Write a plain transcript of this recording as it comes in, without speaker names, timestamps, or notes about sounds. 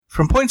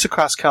From points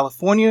across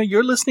California,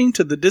 you're listening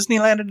to the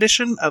Disneyland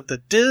edition of the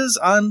Diz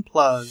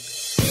Unplugged.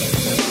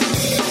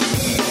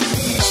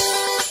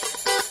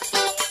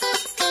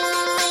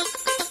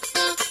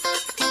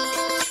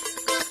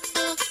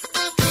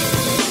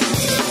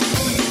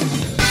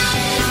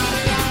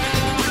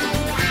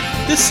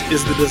 This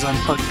is the Diz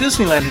Unplugged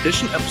Disneyland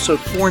edition, episode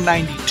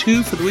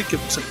 492 for the week of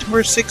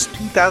September 6,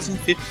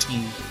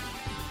 2015.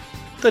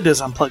 The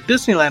Diz Unplugged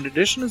Disneyland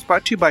edition is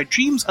brought to you by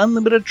Dreams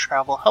Unlimited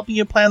Travel, helping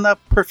you plan the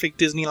perfect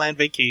Disneyland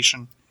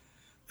vacation.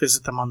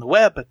 Visit them on the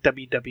web at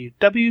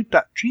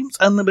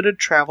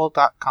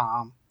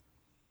www.dreamsunlimitedtravel.com.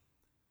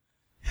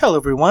 Hello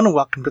everyone and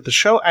welcome to the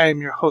show. I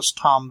am your host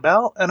Tom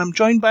Bell, and I'm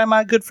joined by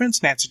my good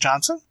friends Nancy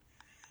Johnson,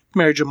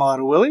 Mary Jo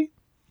Mulatto-Willie,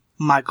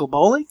 Michael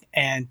Bowling,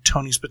 and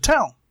Tony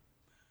Spatel.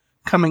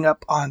 Coming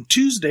up on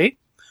Tuesday,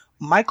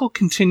 Michael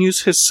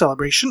continues his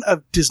celebration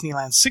of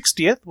Disneyland's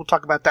 60th. We'll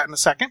talk about that in a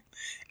second.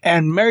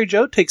 And Mary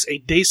Jo takes a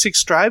day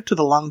 6 drive to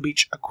the Long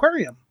Beach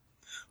Aquarium.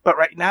 But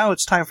right now,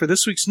 it's time for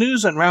this week's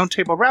news and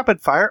Roundtable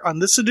Rapid Fire on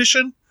this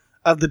edition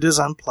of the Diz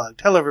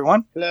Unplugged. Hello,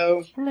 everyone.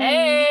 Hello.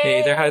 Hey.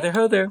 Hey there, hi there,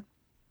 ho there.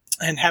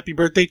 And happy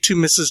birthday to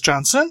Mrs.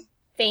 Johnson.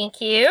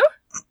 Thank you.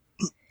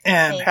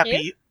 And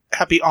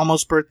happy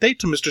almost birthday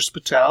to Mr.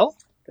 Spatel.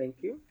 Thank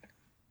you.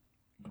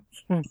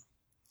 We're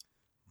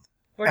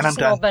And just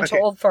I'm a whole done. bunch Okay.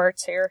 of old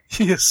farts here.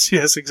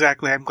 Yes,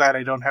 exactly. I'm glad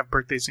I don't have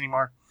birthdays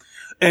anymore.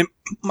 And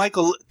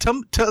Michael,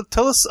 tell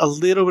us a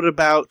little bit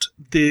about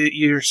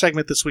your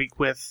segment this week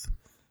with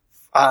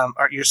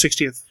your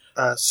 60th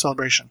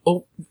celebration.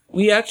 Oh,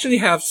 we actually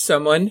have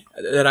someone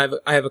that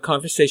I have a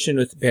conversation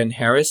with, Ben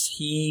Harris.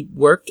 He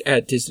worked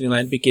at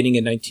Disneyland beginning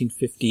in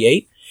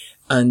 1958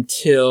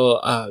 until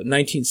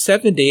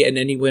 1970, and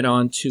then he went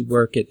on to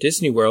work at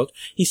Disney World.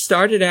 He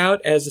started out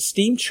as a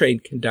steam train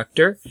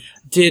conductor,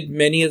 did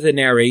many of the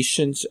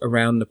narrations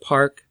around the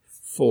park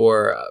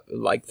for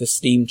like the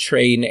steam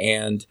train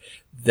and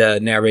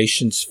the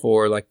narrations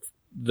for like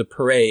the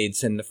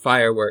parades and the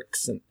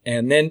fireworks.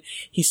 And then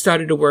he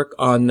started to work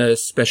on the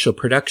special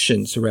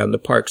productions around the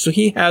park. So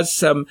he has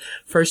some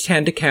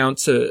firsthand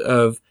accounts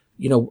of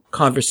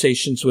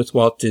conversations with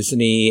Walt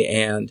Disney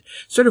and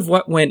sort of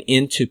what went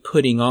into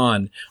putting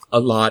on a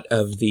lot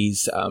of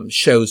these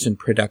shows and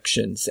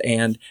productions,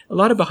 and a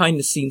lot of behind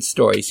the scenes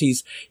stories.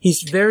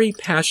 He's very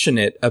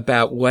passionate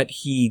about what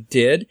he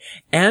did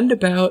and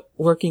about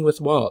working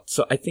with Walt.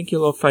 So I think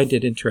you'll all find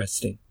it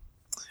interesting.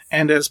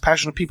 And as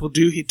passionate people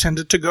do, he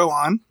tended to go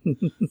on.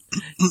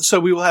 So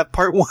we will have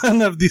part 1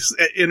 of this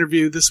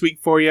interview this week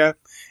for you,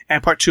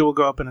 and part 2 will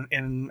go up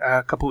in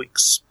a couple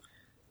weeks.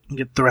 And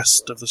get the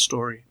rest of the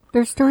story.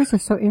 Their stories are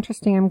so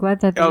interesting. I'm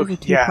glad that was a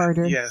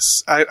two-parter.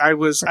 Yes. I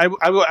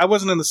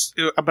wasn't in this,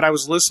 but I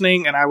was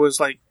listening, and I was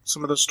like,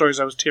 some of those stories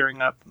I was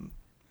tearing up.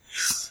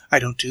 I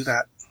don't do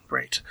that.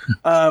 Right.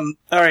 All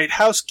right.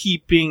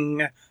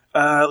 Housekeeping.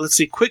 Let's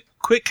see.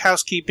 Quick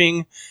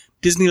housekeeping.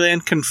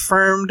 Disneyland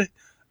confirmed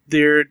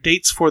their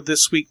dates for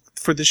this week,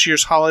 for this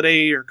year's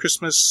holiday or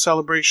Christmas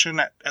celebration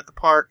at the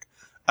park.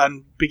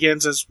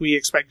 Begins as we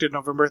expected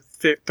November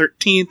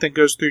 13th and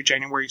goes through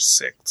January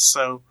 6th.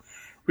 So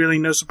really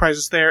no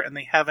surprises there, and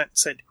they haven't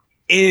said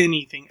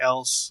anything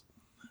else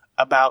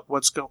about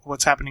what's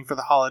happening for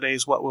the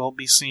holidays, what we'll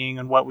be seeing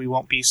and what we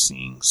won't be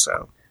seeing.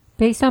 So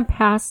based on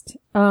past,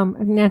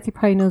 Nancy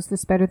probably knows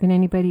this better than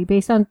anybody.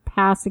 Based on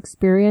past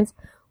experience,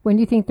 when do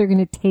you think they're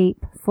going to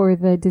tape for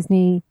the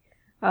Disney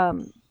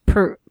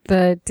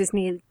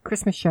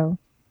Christmas show?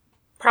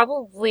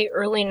 Probably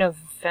early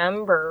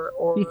November,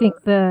 or You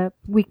think the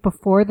week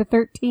before the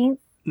 13th?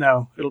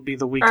 no, it'll be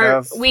the week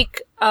of.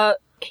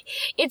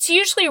 It's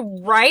usually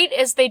right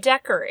as they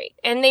decorate,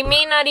 and they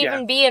may not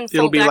even be in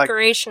full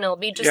decoration. It'll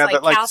be just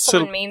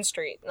Castle and Main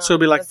Street. No, so it'll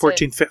be like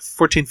 14th,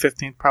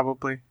 15th,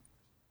 probably.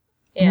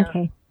 Yeah.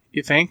 Okay.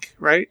 You think,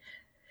 right?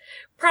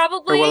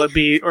 Probably.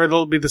 Or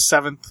it'll be the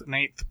 7th and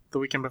 8th, the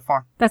weekend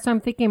before. That's what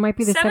I'm thinking. It might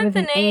be the 7th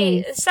and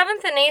 8th.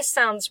 7th and 8th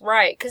sounds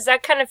right, because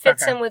that kind of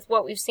fits in with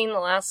what we've seen the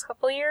last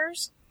couple of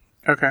years.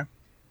 Okay.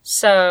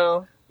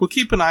 So we'll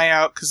keep an eye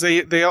out, because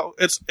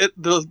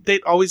the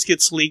date always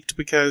gets leaked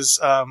because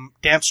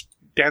dance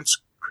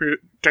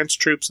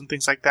troops and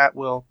things like that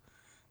will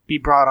be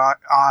brought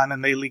on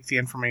and they leak the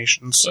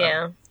information. So.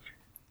 Yeah,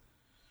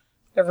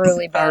 they're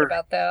really bad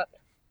about that.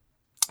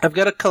 I've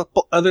got a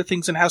couple other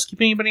things in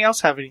housekeeping. Anybody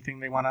else have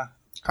anything they want to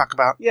talk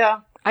about?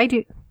 Yeah. I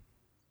do.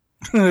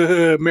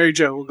 Mary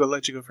Jo, we'll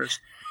let you go first.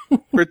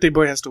 Birthday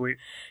boy has to wait.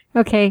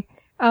 Okay.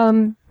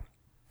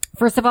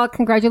 First of all,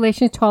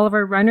 congratulations to all of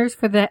our runners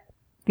for the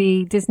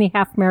Disney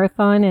Half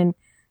Marathon and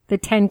the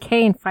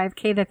 10K and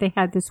 5K that they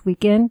had this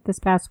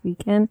past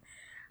weekend.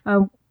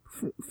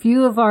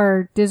 Few of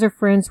our Dizzer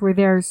friends were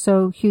there,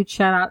 so huge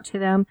shout out to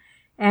them.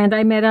 And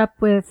I met up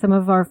with some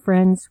of our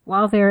friends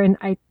while there, and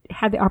I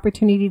had the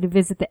opportunity to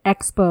visit the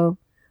expo,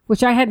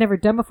 which I had never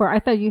done before. I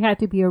thought you had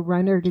to be a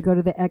runner to go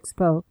to the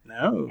expo.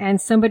 No. And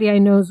somebody I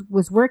know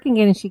was working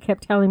it, and she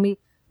kept telling me,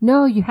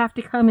 no, you have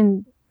to come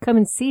and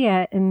see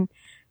it. And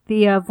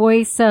the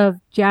voice of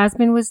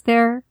Jasmine was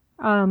there,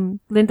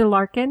 Linda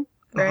Larkin.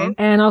 Right.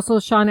 And also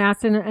Sean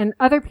Astin and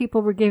other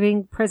people were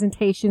giving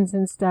presentations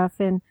and stuff.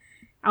 And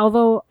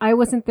although I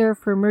wasn't there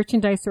for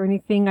merchandise or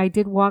anything, I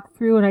did walk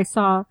through and I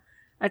saw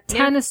a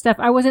ton of stuff.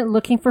 I wasn't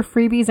looking for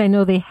freebies. I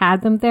know they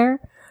had them there,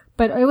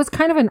 but it was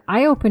kind of an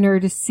eye-opener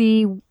to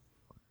see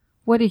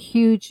what a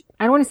huge,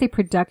 I don't want to say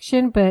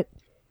production, but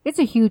it's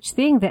a huge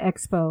thing, the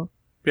expo.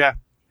 Yeah.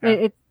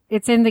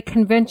 It's in the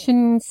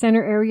convention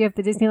center area of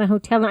the Disneyland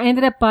Hotel. And I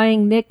ended up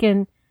buying Nick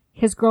and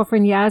his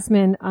girlfriend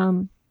Yasmin,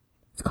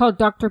 it's called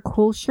Dr.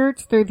 Cool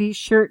shirts. They're these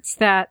shirts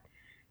that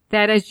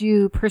as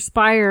you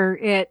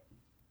perspire,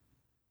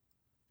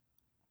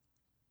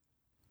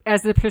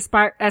 as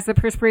the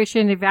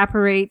perspiration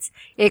evaporates,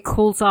 it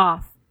cools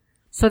off.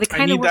 So they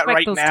kind of work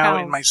like those towels. I need that right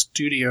now in my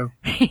studio.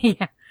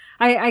 Yeah.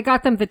 I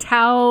got them the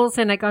towels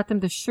and I got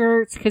them the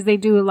shirts because they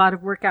do a lot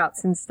of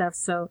workouts and stuff.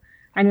 So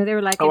I know they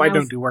were like, I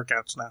don't do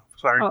workouts now.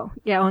 Sorry. Oh,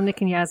 yeah. Well,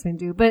 Nick and Yasmin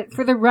do. But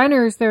for the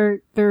runners,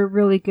 they're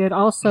really good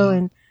also.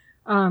 And,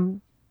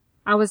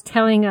 I was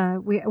telling,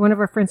 one of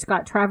our friends,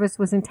 Scott Travis,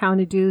 was in town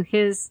to do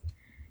his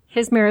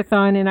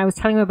marathon and I was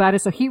telling him about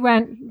it. So he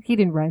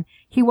didn't run.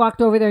 He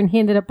walked over there and he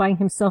ended up buying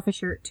himself a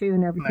shirt too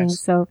and everything. Nice.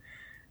 So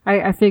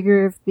I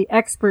figure if the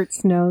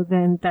experts know,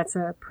 then that's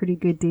a pretty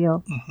good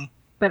deal. Mm-hmm.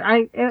 But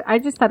I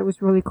just thought it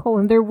was really cool.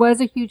 And there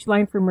was a huge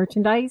line for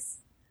merchandise,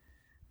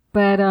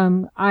 but,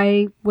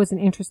 I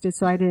wasn't interested,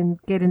 so I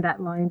didn't get in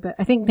that line. But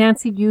I think,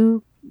 Nancy,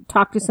 you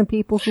talked to some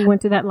people who went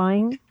to that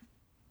line?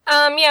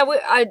 Yeah,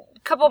 a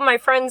couple of my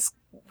friends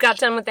got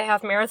done with the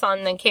half marathon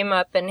and then came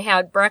up and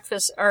had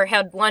breakfast or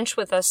had lunch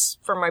with us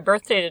for my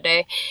birthday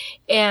today.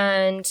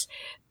 And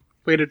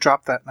way to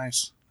drop that.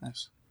 Nice.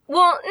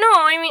 Well, no,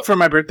 I mean... For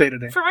my birthday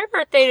today. For my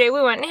birthday today,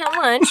 we went and had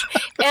lunch,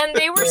 and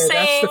they were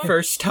saying... That's the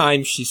first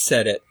time she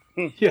said it.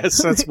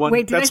 Yes, that's one.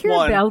 Wait, did I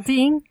hear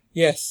belding?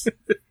 Yes.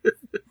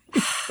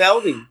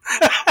 Belding.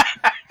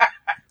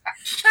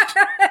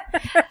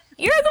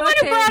 You're the one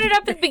who brought it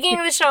up at the beginning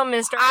of the show,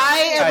 mister.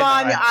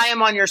 I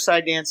am on your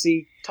side,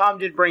 Nancy. Tom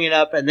did bring it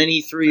up, and then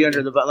he threw you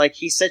under the butt. Like,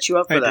 he set you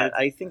up for that.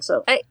 I think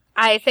so.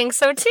 I think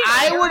so, too.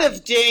 I would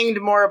have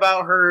dinged more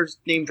about her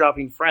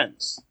name-dropping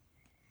friends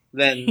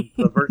than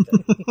the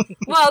birthday.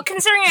 Well,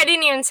 considering I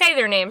didn't even say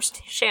their names,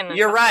 Shannon.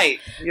 You're right.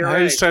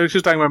 She's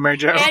talking about Mary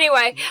Jo.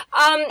 Anyway,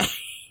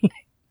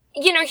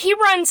 he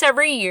runs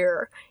every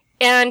year,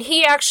 and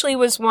he actually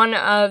was one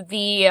of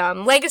the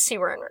legacy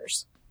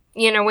runners.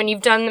 When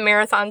you've done the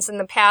marathons in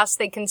the past,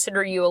 they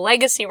consider you a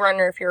legacy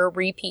runner if you're a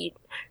repeat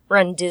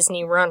Run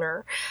Disney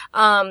runner.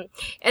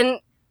 And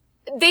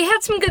they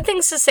had some good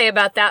things to say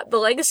about that. The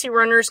legacy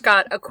runners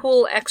got a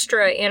cool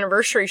extra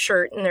anniversary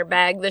shirt in their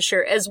bag this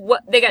year.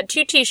 They got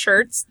 2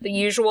 t-shirts, the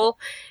usual,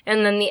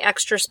 and then the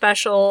extra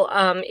special.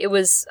 It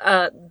was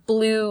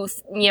blue,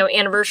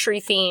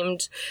 anniversary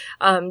themed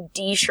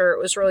D shirt.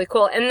 It was really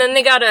cool. And then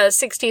they got a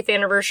 60th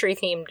anniversary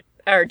themed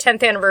or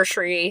 10th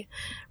anniversary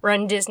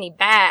Run Disney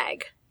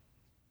bag.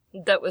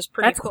 That was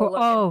pretty cool.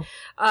 Oh,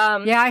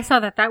 yeah, I saw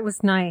that. That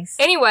was nice.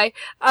 Anyway,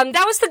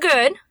 that was the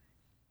good.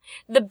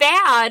 The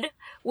bad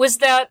was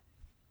that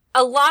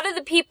a lot of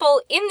the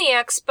people in the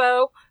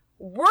expo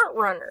weren't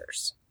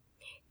runners.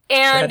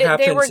 And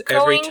they were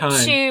going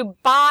to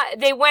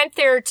they went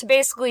there to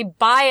basically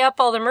buy up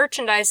all the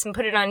merchandise and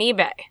put it on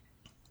eBay.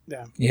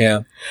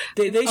 Yeah.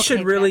 They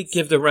should really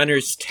give the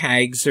runners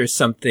tags or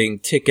something,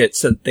 tickets,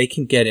 so that they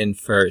can get in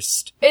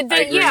first.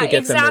 Yeah,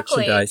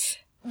 exactly.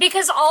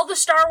 Because all the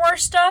Star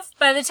Wars stuff,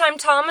 by the time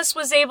Thomas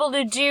was able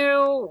to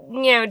do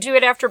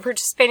it after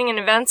participating in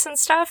events and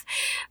stuff,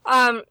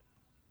 all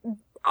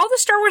the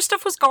Star Wars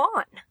stuff was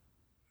gone.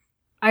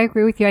 I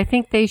agree with you. I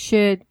think they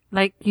should,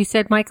 like you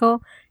said,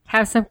 Michael,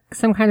 have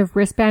some kind of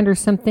wristband or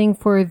something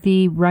for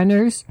the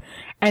runners,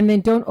 and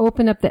then don't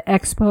open up the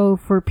expo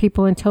for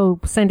people until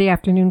Sunday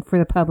afternoon for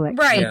the public.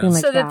 Right, yeah.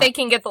 Like so that they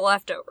can get the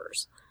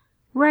leftovers.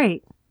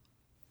 Right.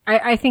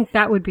 I think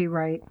that would be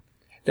right.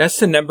 That's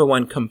the number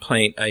one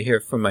complaint I hear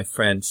from my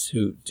friends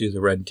who do the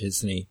Run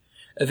Disney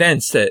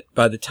events, that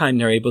by the time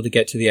they're able to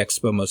get to the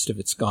expo, most of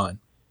it's gone.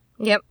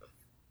 Yep.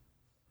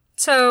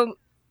 So,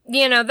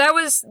 that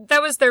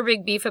was their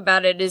big beef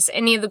about it, is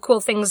any of the cool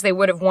things they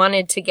would have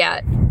wanted to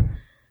get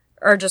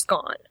are just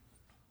gone.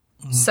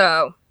 Mm-hmm.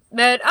 So,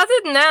 but other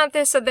than that,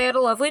 they said they had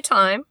a lovely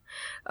time.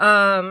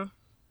 Just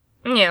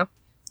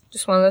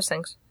one of those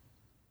things.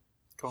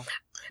 Cool.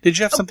 Did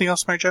you have something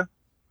else, Mary Jo?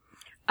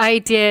 I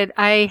did.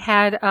 I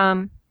had,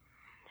 I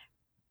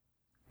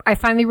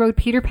finally rode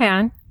Peter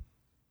Pan.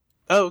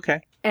 Oh,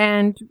 okay.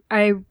 And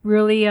I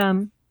really,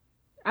 I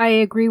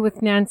agree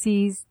with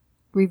Nancy's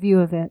review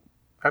of it.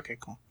 Okay,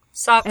 cool.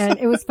 Sucks. And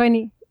it was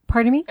funny.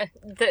 Pardon me?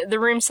 The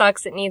room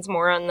sucks. It needs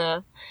more on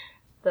the...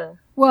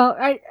 Well,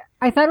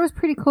 I thought it was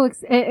pretty cool.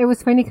 It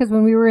was funny because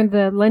when we were in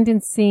the London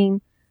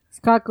scene,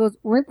 Scott goes,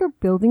 "Weren't there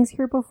buildings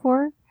here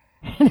before?"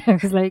 And I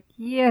was like,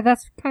 yeah,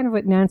 that's kind of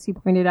what Nancy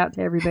pointed out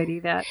to everybody,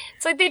 that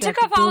it's like they took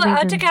out all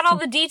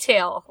the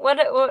detail. What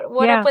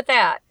up with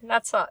that?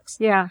 That sucks.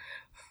 Yeah.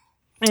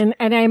 And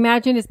I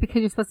imagine it's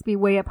because you're supposed to be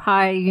way up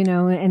high,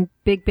 and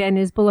Big Ben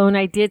is below. And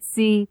I did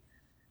see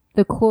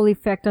the cool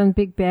effect on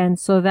Big Ben.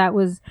 So that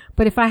was,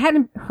 but if I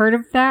hadn't heard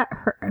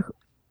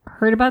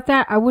about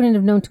that, I wouldn't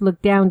have known to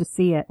look down to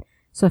see it.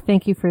 So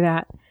thank you for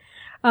that.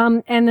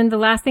 And then the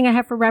last thing I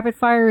have for rapid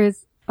fire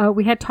is,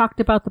 we had talked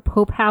about the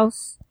Pope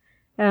House,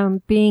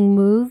 being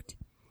moved.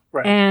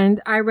 Right.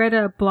 And I read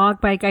a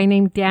blog by a guy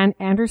named Dan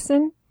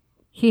Anderson.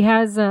 He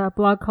has a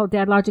blog called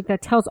Dad Logic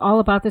that tells all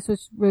about this,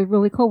 which is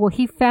really cool. Well,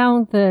 he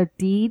found the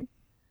deed.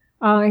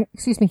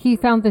 He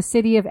found the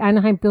city of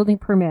Anaheim building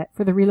permit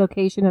for the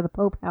relocation of the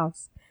Pope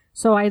House.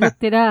 So I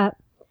looked it up.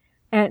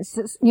 And,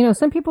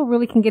 some people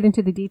really can get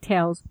into the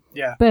details.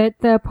 Yeah. But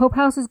the Pope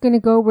House is going to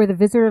go where the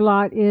visitor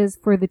lot is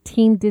for the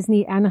Team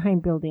Disney Anaheim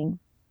building.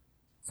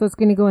 So it's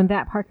going to go in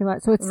that parking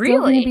lot. So it's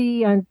still going to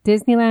be on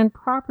Disneyland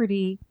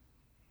property,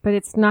 but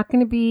it's not going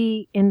to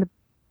be in the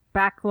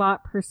back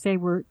lot per se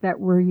that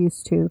we're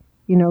used to,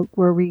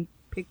 where we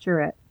picture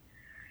it.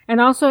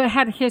 And also it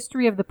had a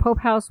history of the Pope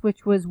House,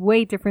 which was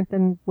way different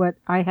than what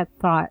I had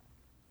thought.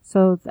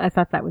 So I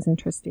thought that was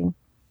interesting.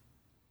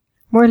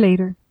 More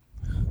later.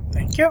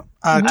 Thank you.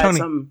 Tony.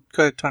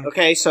 Go ahead, Tony.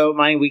 Okay, so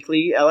my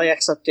weekly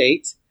LAX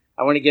update.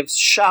 I want to give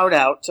shout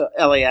out to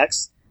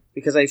LAX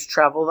because I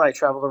traveled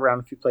around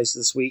a few places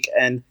this week,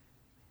 and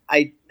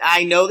I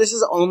know this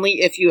is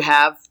only if you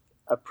have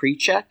a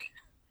pre-check,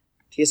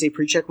 TSA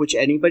pre-check, which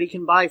anybody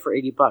can buy for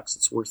 $80.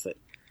 It's worth it,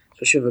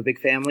 especially if you have a big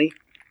family.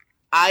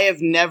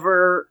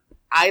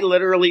 I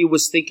literally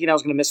was thinking I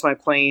was going to miss my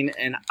plane,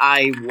 and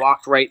I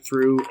walked right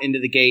through into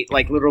the gate,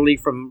 like literally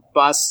from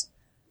bus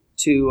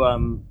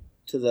to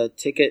the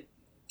ticket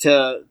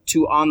to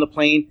on the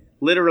plane,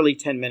 literally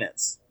 10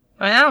 minutes.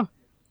 Wow.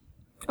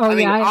 Oh, I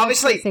mean, yeah,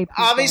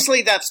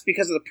 obviously that's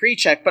because of the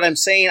pre-check, but I'm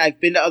saying I've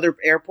been to other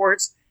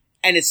airports,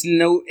 and it's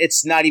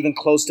not even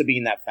close to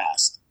being that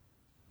fast.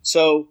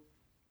 So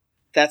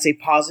that's a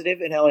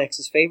positive in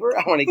LAX's favor.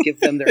 I want to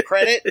give them their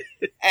credit.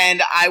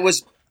 And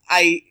as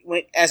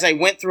I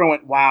went through, I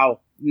went, wow,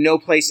 no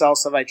place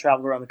else have I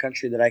traveled around the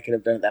country that I could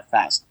have done it that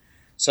fast.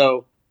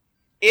 So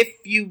if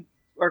you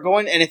are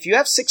going, and if you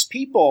have 6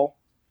 people,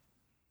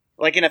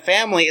 like in a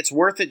family, it's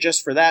worth it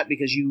just for that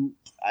because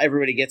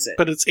everybody gets it.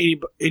 But it's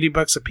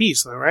 $80 a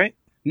piece, though, right?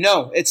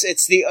 No, it's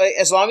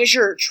as long as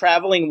you're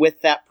traveling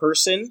with that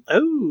person.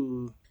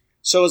 Oh.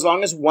 So as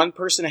long as one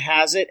person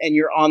has it and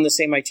you're on the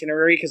same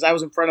itinerary, because I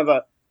was in front of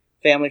a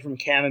family from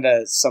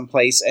Canada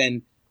someplace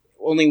and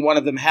only one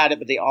of them had it,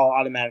 but they all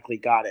automatically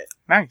got it.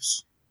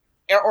 Nice.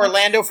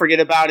 Orlando, forget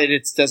about it.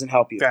 It doesn't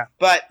help you. Yeah.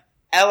 But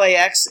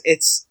LAX,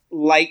 it's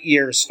light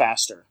years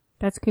faster.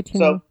 That's good to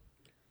know.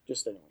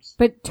 Just anyways.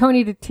 But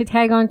Tony, to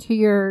tag on to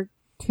your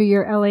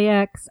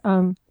LAX,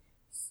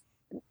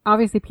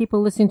 obviously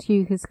people listen to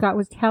you because Scott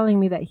was telling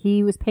me that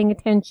he was paying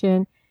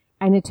attention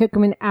and it took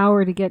him an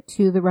hour to get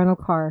to the rental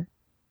car.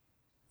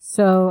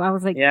 So I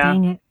was like,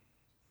 dang it.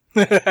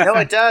 No,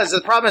 it does.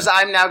 The problem is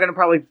I'm now going to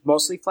probably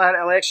mostly fly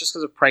at LAX just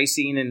because of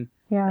pricing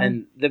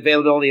and the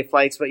availability of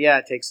flights. But yeah,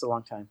 it takes a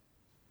long time.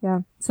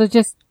 Yeah. So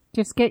just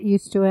get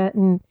used to it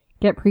and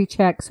get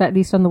pre-check. So at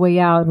least on the way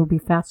out, it'll be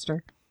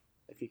faster.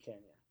 If you can,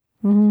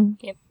 yeah. Mm-hmm.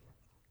 Yep.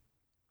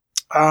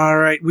 All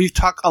right. We've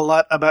talked a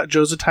lot about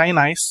Joe's Italian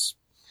Ice.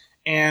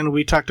 And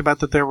we talked about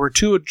that there were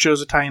 2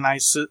 Joe's Italian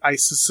Ices.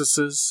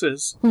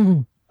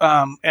 Mm-hmm.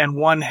 And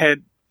one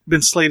had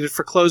been slated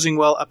for closing.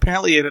 Well,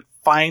 apparently it had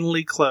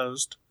finally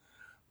closed.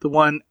 The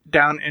one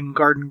down in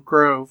Garden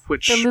Grove,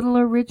 which the little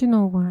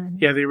original one.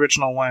 Yeah, the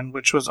original one,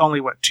 which was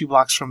only 2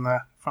 blocks from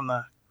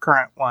the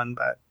current one.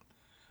 But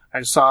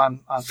I saw on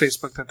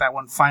Facebook that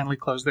one finally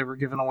closed. They were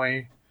giving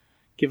away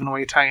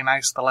Italian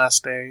Ice the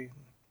last day,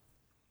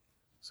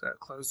 so it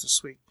closed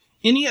this week.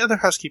 Any other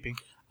housekeeping?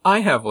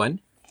 I have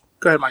one.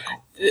 Go ahead,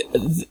 Michael.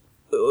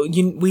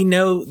 We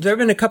know there have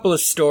been a couple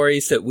of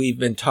stories that we've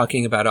been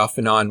talking about off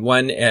and on.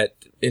 One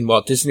in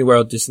Walt Disney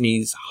World,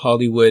 Disney's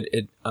Hollywood.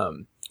 It's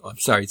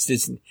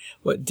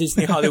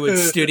Disney Hollywood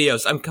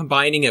Studios. I'm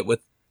combining it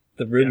with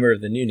the rumor of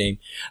the new name.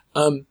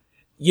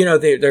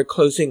 They're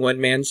closing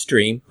One Man's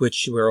Dream,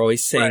 which we're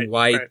always saying,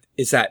 why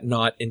is that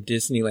not in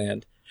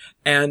Disneyland?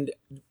 And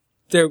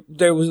there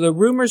was the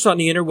rumors on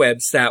the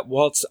interwebs that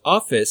Walt's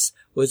office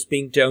was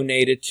being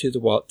donated to the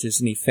Walt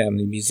Disney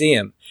Family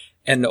Museum.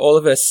 And all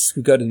of us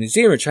who go to the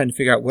museum are trying to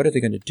figure out what are they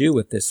going to do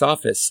with this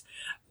office.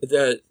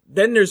 Then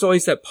there's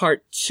always that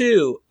part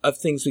 2 of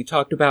things we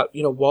talked about,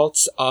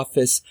 Walt's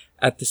office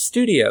at the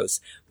studios.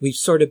 We've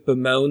sort of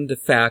bemoaned the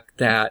fact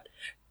that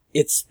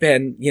it's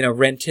been,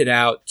 rented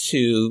out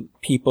to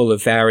people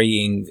of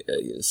varying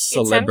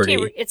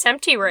celebrity. It's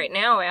empty right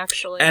now,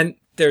 actually. And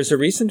there's a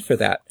reason for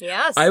that.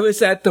 Yes. I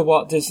was at the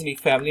Walt Disney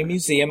Family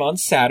Museum on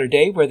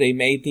Saturday where they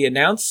made the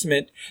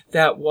announcement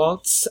that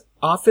Walt's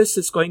office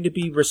is going to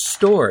be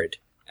restored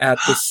at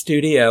the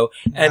studio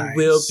and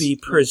will be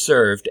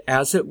preserved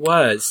as it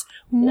was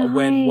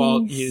when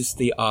Walt used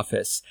the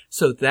office.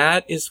 So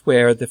that is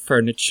where the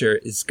furniture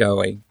is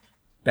going.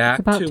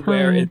 Back to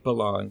where it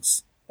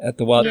belongs, at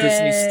the Walt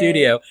Disney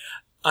Studio.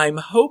 I'm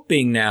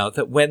hoping now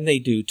that when they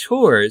do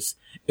tours,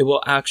 it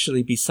will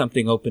actually be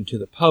something open to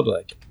the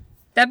public.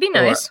 That'd be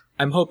nice.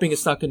 I'm hoping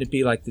it's not going to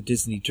be like the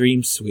Disney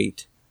Dream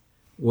Suite,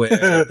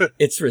 where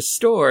it's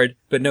restored,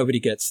 but nobody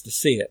gets to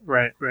see it.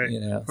 Right.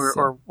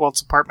 Or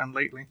Walt's apartment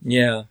lately.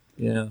 Yeah.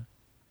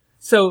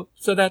 So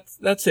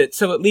that's it.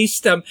 So at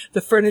least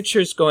the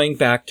furniture's going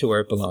back to where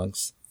it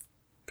belongs.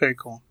 Very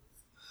cool.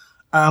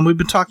 We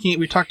talked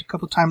a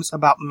couple of times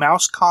about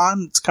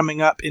MouseCon. It's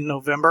coming up in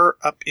November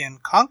up in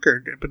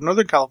Concord, up in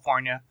Northern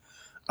California.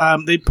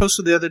 They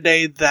posted the other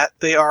day that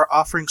they are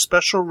offering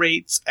special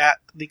rates at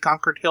the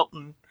Concord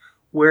Hilton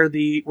where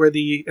the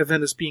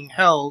event is being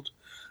held.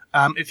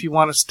 If you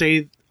want to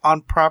stay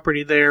on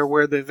property there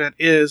where the event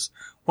is,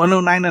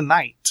 $109 a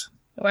night.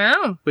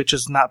 Wow. Which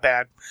is not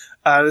bad.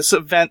 This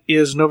event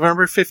is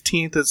November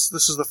 15th. This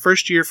is the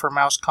first year for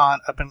MouseCon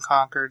up in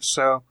Concord,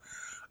 so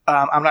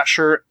I'm not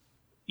sure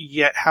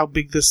yet how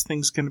big this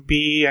thing's going to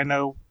be. I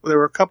know there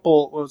were a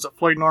couple,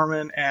 Floyd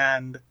Norman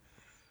and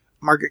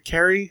Margaret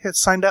Carey had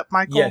signed up,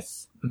 Michael?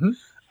 Yes. Mm-hmm.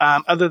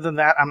 Other than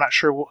that, I'm not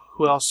sure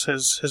who else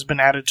has been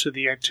added to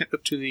the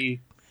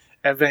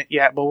event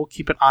yet, but we'll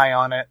keep an eye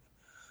on it.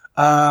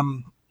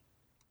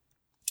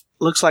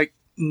 Looks like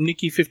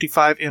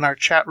Nikki55 in our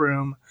chat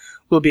room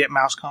will be at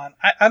MouseCon.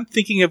 I'm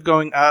thinking of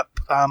going up.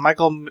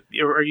 Michael,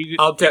 are you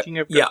thinking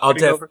of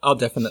going over? I'll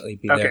definitely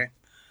be there.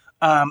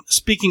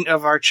 Speaking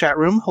of our chat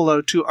room,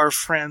 hello to our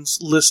friends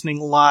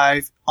listening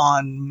live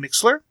on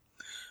Mixlr.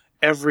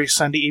 Every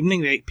Sunday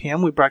evening at 8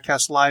 p.m. we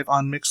broadcast live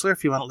on Mixlr.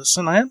 If you want to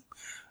listen in,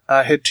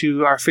 head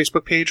to our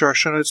Facebook page or our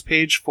show notes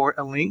page for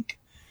a link.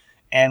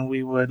 And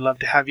we would love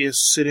to have you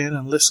sit in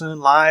and listen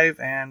live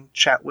and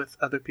chat with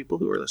other people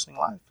who are listening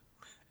live.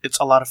 It's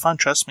a lot of fun,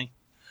 trust me.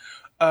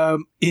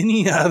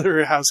 Any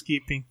other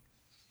housekeeping?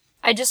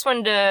 I just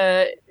wanted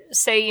to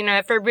say,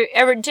 if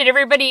did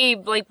everybody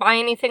buy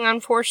anything on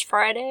Force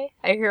Friday?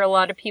 I hear a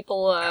lot of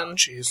people, a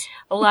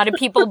lot of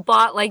people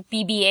bought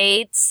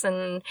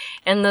BB-8s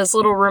and those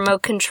little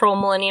remote control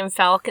Millennium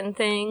Falcon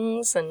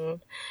things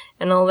and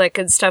all that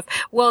good stuff.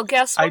 Well,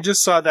 guess what? I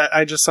just saw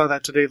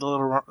that today.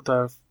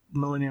 The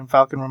Millennium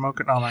Falcon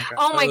remote. Oh my god!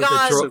 Oh my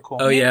god! So cool.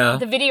 Oh yeah!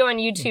 The video on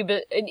YouTube.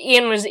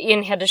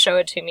 Ian had to show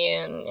it to me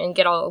and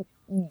get all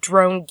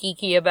drone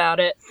geeky about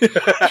it.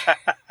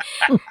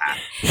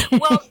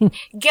 Well,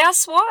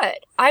 guess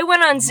what? I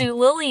went on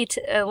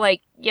Zulily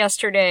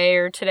yesterday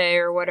or today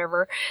or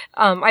whatever.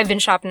 I've been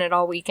shopping it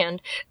all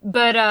weekend,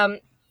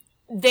 but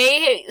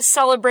they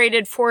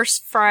celebrated Force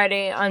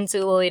Friday on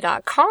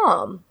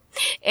Zulily.com.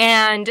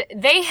 And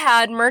they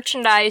had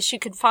merchandise you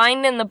could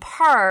find in the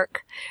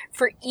park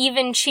for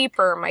even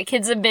cheaper. My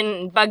kids have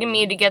been bugging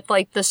me to get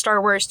the Star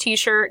Wars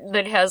t-shirt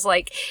that has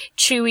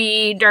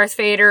Chewie, Darth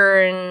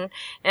Vader,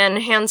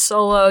 and Han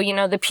Solo,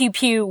 the pew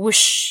pew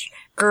whoosh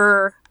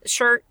grr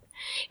shirt.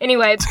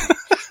 Anyway,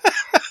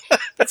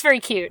 it's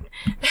very cute.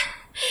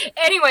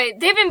 Anyway,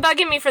 they've been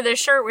bugging me for this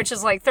shirt, which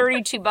is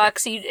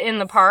 $32 in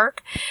the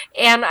park,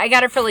 and I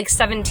got it for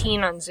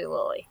 $17 on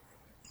Zulily.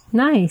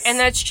 Nice. And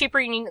that's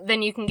cheaper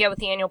than you can get with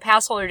the annual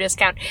pass holder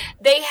discount.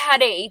 They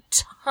had a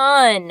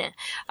ton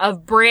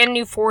of brand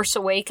new Force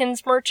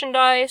Awakens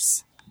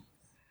merchandise.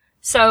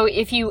 So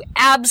if you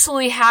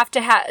absolutely have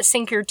to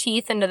sink your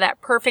teeth into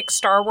that perfect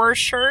Star Wars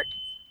shirt,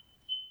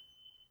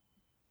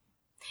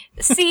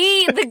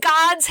 see, the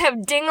gods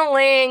have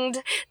ding-a-linged.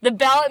 The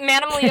bell,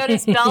 Madame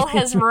Leota's bell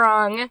has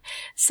rung,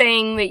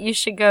 saying that you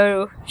should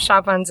go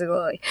shop on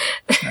Zulily.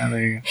 Oh,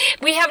 there you go.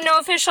 We have no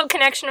official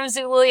connection with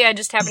Zulily. I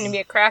just happen to be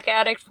a crack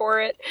addict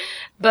for it.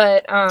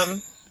 But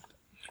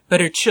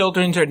her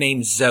children are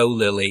named Zoe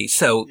Lily,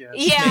 so yes.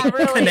 Yeah,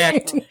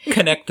 really.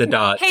 connect the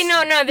dots. Hey,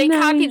 no, they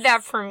copied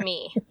that from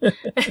me.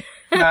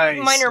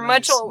 Nice. Mine are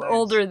much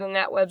older than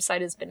that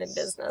website has been in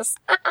business.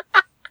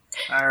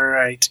 All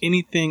right.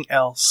 Anything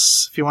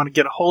else? If you want to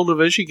get a hold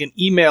of us, you can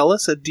email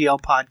us at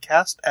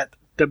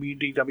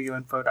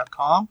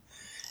dlpodcast@wdwinfo.com.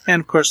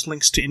 And, of course,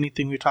 links to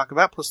anything we talk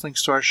about, plus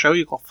links to our show,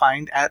 you can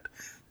find at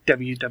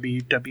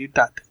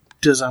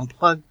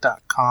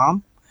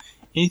www.disunplug.com.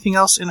 Anything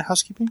else in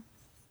housekeeping?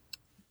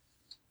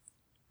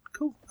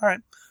 Cool. All right.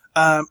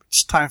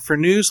 It's time for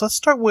news. Let's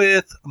start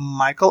with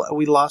Michael.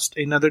 We lost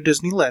another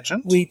Disney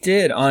legend. We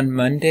did. On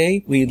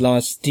Monday, we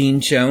lost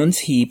Dean Jones.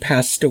 He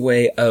passed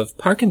away of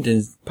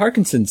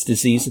Parkinson's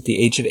disease at the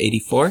age of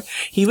 84.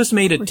 He was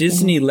made a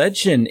Disney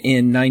legend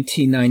in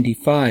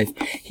 1995.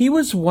 He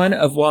was one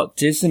of Walt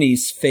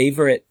Disney's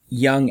favorite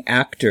young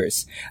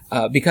actors,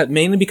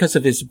 mainly because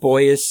of his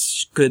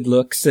boyish good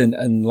looks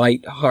and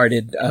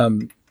light-hearted,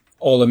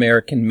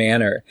 all-American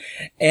manner.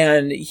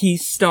 And he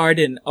starred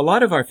in a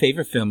lot of our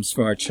favorite films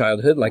from our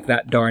childhood, like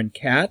That Darn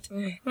Cat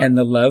and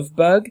The Love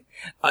Bug.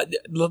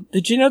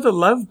 Did you know The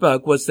Love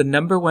Bug was the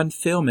 #1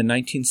 film in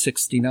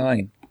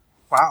 1969?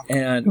 Wow.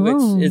 And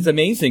which is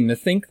amazing to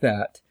think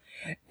that.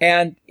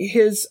 And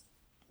his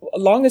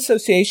long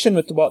association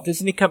with the Walt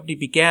Disney Company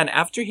began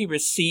after he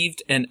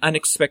received an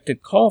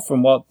unexpected call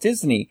from Walt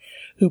Disney,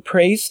 who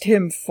praised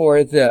him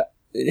for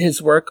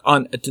his work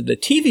on the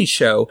TV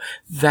show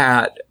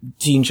that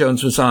Dean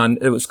Jones was on.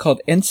 It was called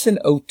Ensign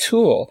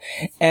O'Toole.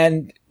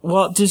 And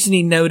Walt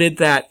Disney noted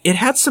that it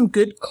had some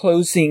good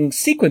closing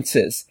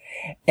sequences.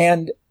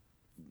 And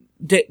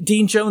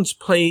Dean Jones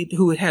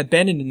who had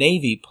been in the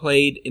Navy,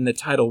 played in the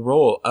title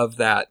role of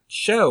that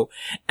show.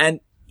 And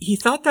he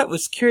thought that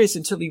was curious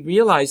until he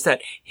realized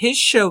that his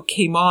show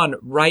came on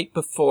right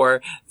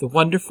before The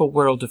Wonderful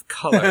World of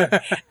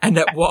Color. And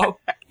that Walt,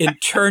 in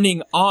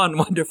turning on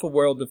Wonderful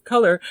World of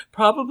Color,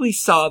 probably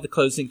saw the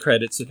closing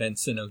credits of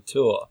Ensign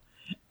O'Toole.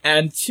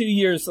 And 2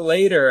 years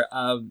later,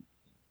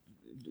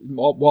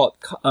 Walt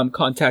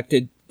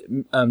contacted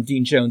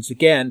Dean Jones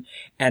again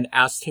and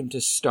asked him to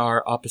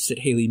star opposite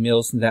Haley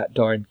Mills in That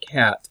Darn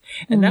Cat.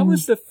 And that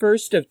was the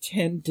first of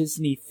 10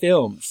 Disney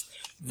films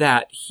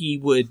that he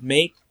would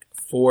make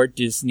for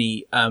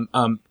Disney,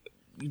 that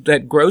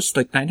grossed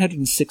like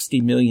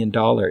 $960 million.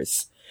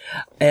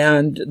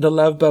 And The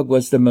Love Bug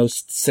was the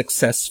most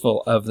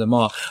successful of them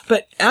all.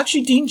 But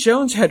actually, Dean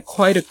Jones had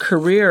quite a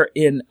career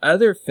in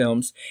other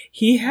films.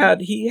 He had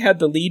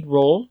the lead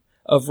role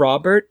of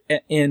Robert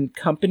in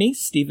Company,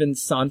 Stephen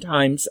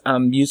Sondheim's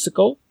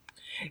musical.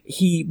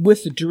 He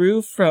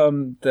withdrew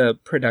from the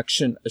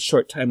production a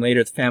short time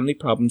later, The Family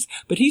Problems,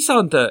 but he's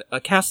on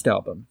a cast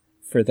album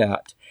for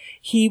that.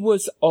 He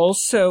was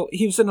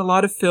in a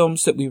lot of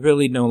films that we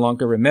really no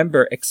longer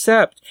remember,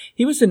 except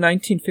he was in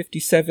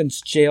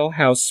 1957's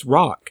Jailhouse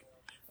Rock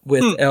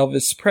with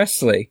Elvis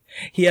Presley.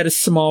 He had a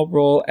small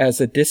role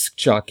as a disc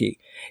jockey.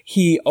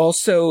 He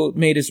also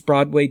made his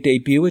Broadway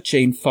debut with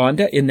Jane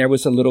Fonda in There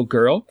Was a Little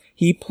Girl.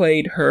 He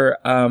played her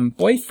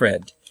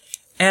boyfriend.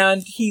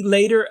 And he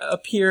later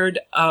appeared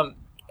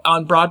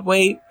on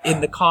Broadway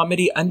in the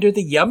comedy Under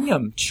the Yum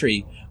Yum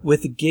Tree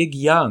with Gig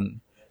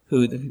Young,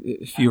 who,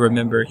 if you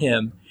remember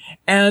him.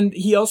 And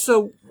he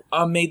also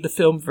made the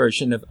film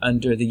version of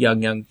Under the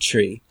Young Young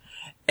Tree.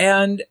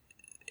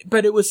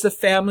 But it was the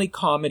family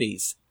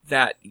comedies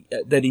that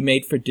he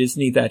made for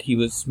Disney that he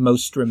was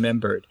most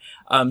remembered.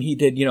 He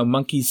did,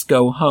 Monkeys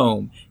Go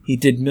Home. He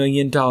did $1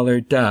 Million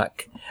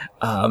Duck.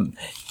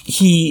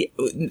 He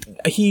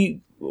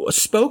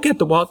spoke at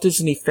the Walt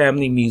Disney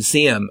Family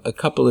Museum a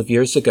couple of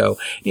years ago.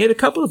 He had a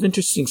couple of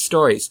interesting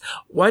stories.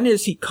 One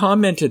is he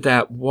commented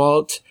that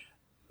Walt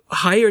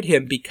hired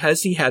him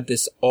because he had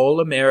this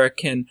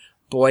all-American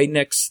boy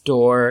next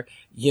door,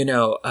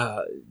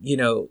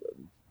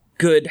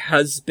 good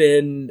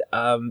husband,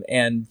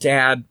 and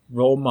dad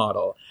role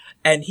model.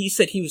 And he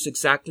said he was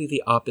exactly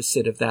the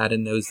opposite of that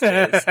in those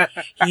days.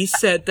 He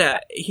said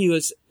that he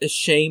was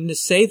ashamed to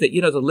say that,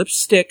 the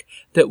lipstick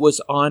that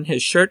was on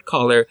his shirt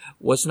collar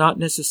was not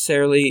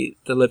necessarily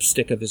the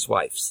lipstick of his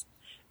wife's.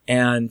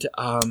 And,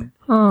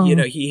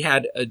 he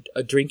had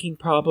a drinking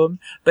problem,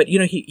 but,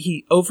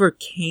 he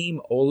overcame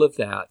all of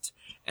that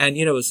and,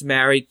 was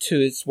married to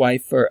his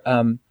wife for,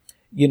 40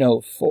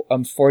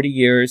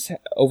 years,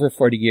 over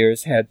 40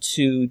 years, had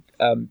 2,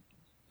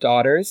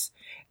 daughters.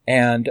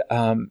 And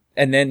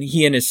then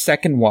he and his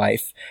second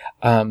wife,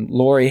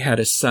 Lori, had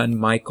a son,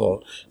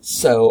 Michael.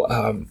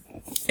 So,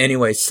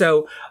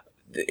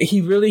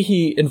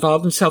 he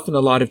involved himself in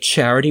a lot of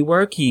charity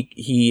work.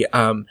 He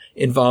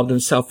involved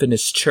himself in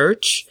his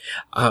church,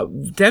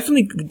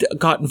 definitely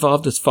got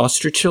involved with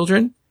foster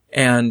children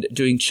and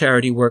doing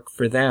charity work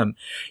for them.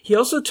 He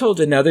also told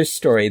another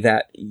story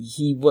that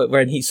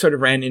when he sort of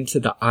ran into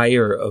the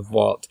ire of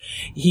Walt,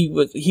 he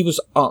was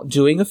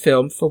doing a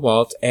film for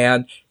Walt,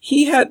 and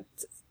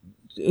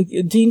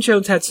Dean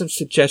Jones had some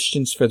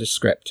suggestions for the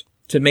script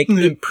to make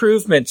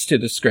improvements to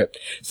the script.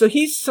 So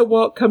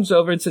Walt comes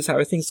over and says, "How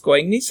are things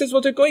going?" And he says,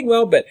 "Well, they're going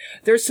well, but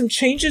there's some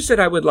changes that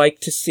I would like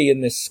to see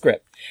in this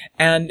script."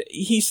 And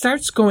he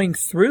starts going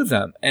through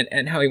them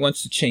and how he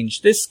wants to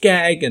change this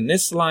gag and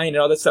this line and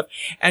all that stuff.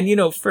 And,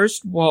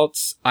 first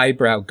Walt's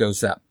eyebrow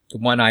goes up, the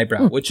one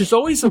eyebrow, which is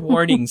always a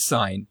warning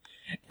sign.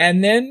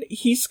 And then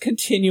he's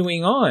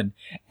continuing on.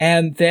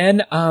 And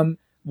then,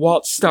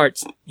 Walt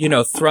starts,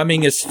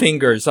 thrumming his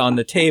fingers on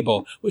the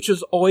table, which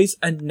was always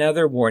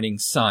another warning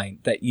sign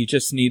that you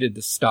just needed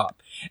to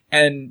stop.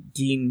 And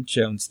Dean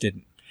Jones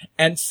didn't.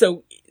 And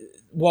so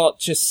Walt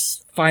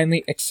just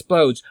finally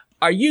explodes.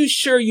 "Are you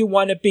sure you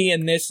want to be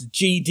in this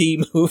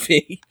GD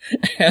movie?"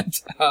 And,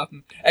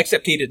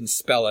 except he didn't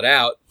spell it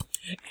out.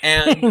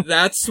 And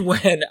that's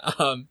when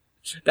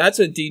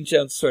Dean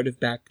Jones sort of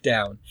backed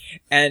down.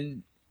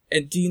 And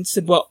Dean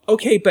said, "Well,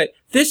 okay, but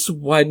this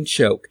one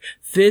joke,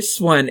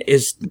 this one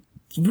is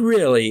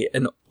really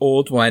an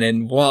old one."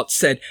 And Walt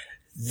said,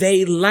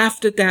 "They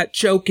laughed at that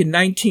joke in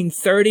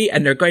 1930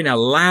 and they're going to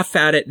laugh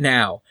at it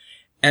now."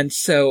 And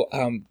so,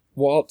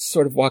 Walt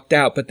sort of walked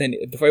out, but then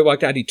before he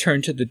walked out, he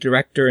turned to the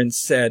director and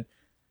said,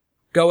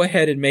 "Go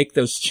ahead and make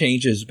those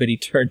changes." But he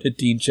turned to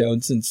Dean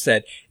Jones and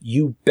said,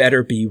 "You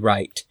better be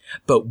right."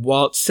 But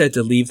Walt said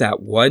to leave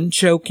that one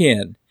joke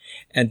in.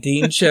 And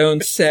Dean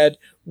Jones said,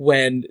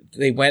 when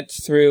they went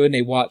through and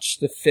they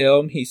watched the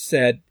film, he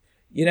said,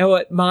 "You know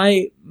what?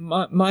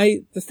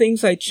 The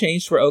things I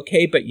changed were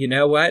okay, but you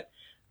know what?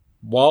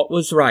 Walt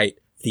was right.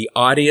 The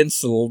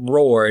audience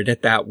roared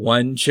at that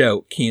one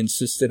joke he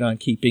insisted on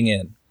keeping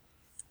in."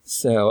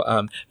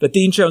 So, but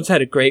Dean Jones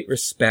had a great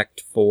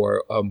respect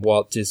for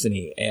Walt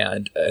Disney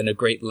and a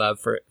great love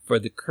for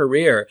the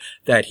career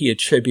that he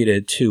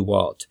attributed to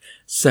Walt.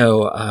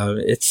 So,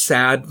 it's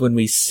sad when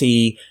we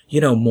see,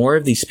 more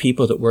of these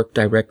people that work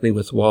directly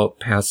with Walt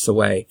pass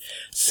away.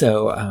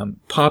 So,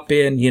 pop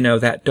in,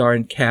 that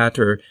darn cat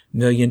or $1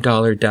 Million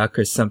Duck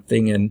or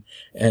something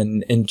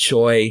and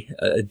enjoy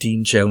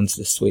Dean Jones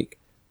this week.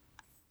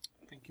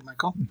 Thank you,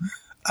 Michael.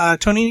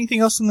 Tony, anything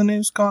else in the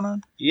news going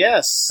on?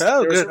 Yes.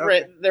 Oh, good.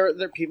 Okay.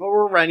 There people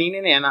were running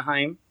in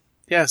Anaheim.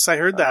 Yes, I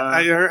heard that.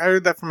 I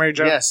heard that from Mary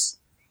Jo. Yes.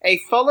 A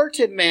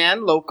Fullerton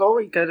man, local,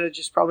 he could have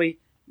just probably,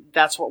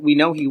 that's what we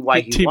know he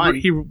won.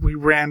 He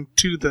ran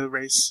to the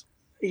race.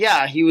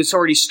 Yeah, he was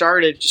already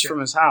started just from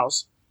his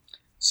house.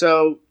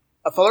 So,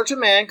 a Fullerton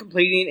man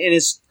completing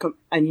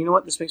and you know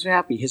what, this makes me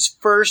happy, his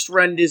first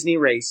Run Disney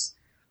race.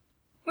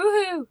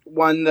 Woohoo!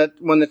 Won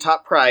the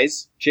top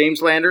prize.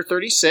 James Lander,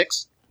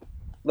 36.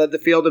 Led the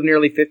field of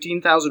nearly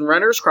 15,000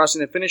 runners,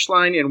 crossing the finish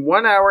line in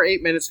 1 hour,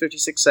 8 minutes,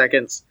 56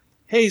 seconds.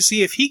 Hey,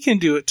 see, if he can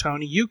do it,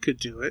 Tony, you could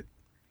do it.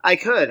 I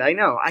could, I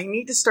know. I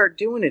need to start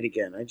doing it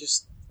again. I don't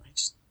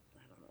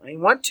know. I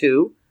want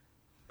to,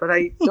 but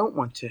I don't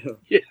want to.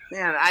 Yeah.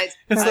 Man,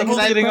 it's the whole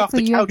getting off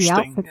the couch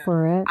thing.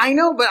 For it. I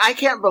know, but I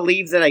can't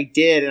believe that I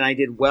did, and I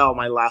did well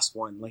my last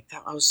one. Like,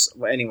 that was,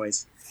 well,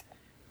 anyways.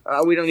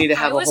 We don't need to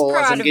have a whole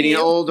as I'm getting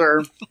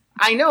older.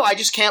 I know, I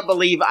just can't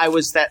believe I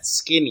was that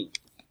skinny.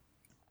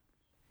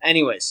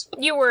 Anyways.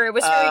 You were. It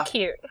was very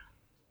cute.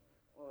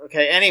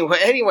 Okay,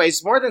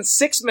 anyways, more than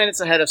 6 minutes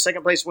ahead of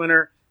second place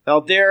winner,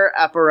 Valdir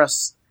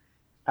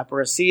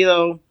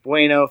Aparecido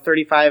Bueno,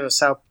 35 of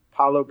Sao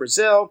Paulo,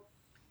 Brazil.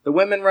 The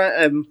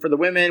women for the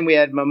women, we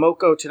had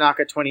Momoko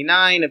Tanaka,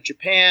 29 of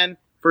Japan,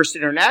 first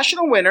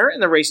international winner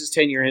in the race's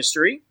 10-year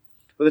history,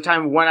 with a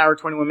time of 1 hour,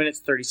 21 minutes,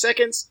 30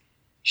 seconds.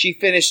 She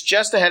finished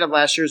just ahead of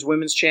last year's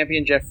women's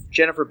champion,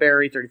 Jennifer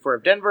Berry, 34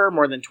 of Denver.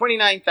 More than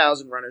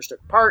 29,000 runners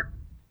took part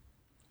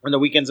in the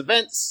weekend's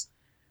events,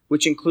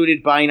 which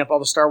included buying up all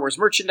the Star Wars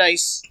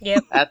merchandise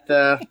at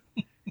the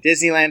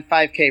Disneyland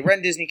 5K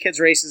Run Disney Kids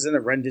races and the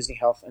Run Disney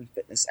Health and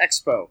Fitness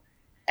Expo.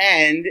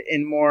 And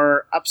in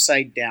more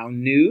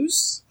upside-down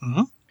news,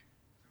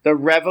 the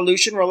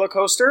Revolution roller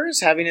coaster is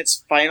having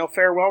its final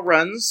farewell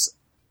runs.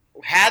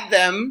 Have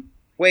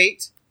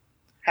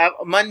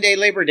Monday,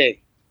 Labor Day.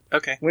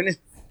 Okay.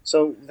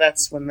 So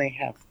that's when they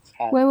have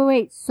had.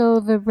 Wait. So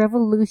the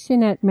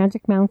Revolution at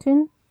Magic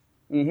Mountain?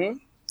 Mm-hmm.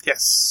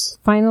 Yes.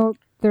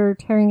 They're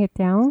tearing it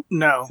down?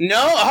 No.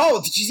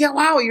 Oh,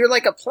 wow, you're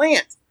like a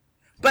plant.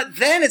 But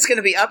then it's going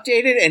to be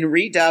updated and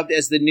redubbed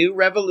as the new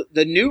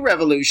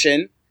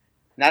Revolution,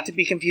 not to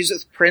be confused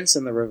with Prince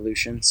and the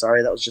Revolution.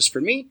 Sorry, that was just for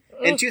me.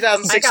 In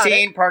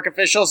 2016, park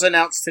officials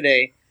announced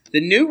today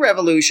the new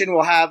Revolution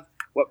will have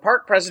what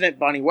Park President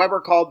Bonnie Weber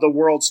called the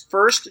world's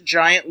first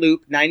giant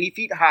loop, 90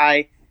 feet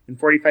high and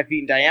 45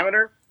 feet in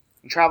diameter,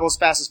 and travel as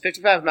fast as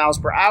 55 miles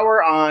per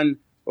hour on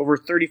over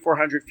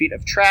 3,400 feet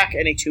of track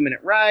and a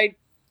 2-minute ride.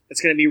 It's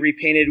going to be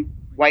repainted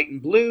white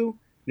and blue.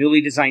 Newly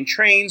designed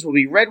trains will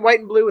be red, white,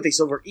 and blue with a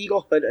silver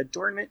eagle hood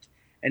adornment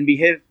and be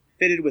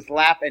fitted with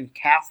lap and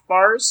calf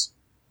bars.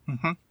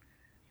 Mm-hmm.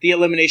 The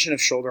elimination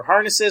of shoulder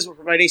harnesses will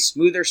provide a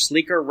smoother,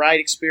 sleeker ride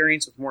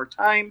experience with more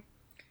time.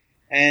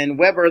 And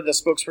Weber, the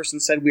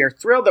spokesperson, said, "We are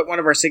thrilled that one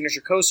of our signature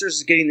coasters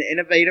is getting the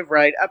innovative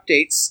ride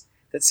updates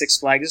that Six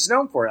Flags is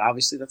known for."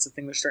 Obviously, that's the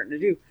thing they're starting to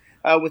do.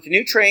 With the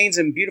new trains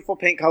and beautiful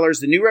paint colors,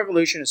 the new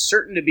Revolution is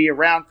certain to be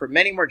around for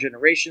many more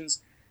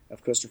generations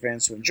of coaster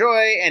fans to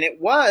enjoy. And it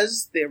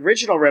was, the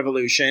original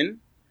Revolution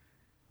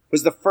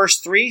was the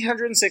first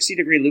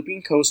 360-degree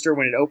looping coaster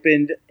when it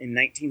opened in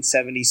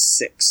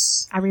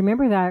 1976. I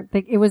remember that.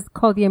 It was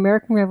called the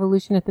American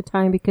Revolution at the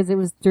time because it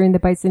was during the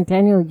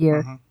bicentennial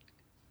year.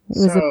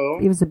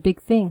 Mm-hmm. It was a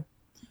big thing.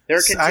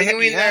 They're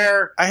continuing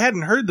their... I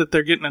hadn't heard that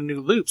they're getting a new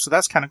loop, so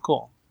that's kind of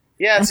cool.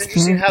 Yeah, it's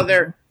interesting how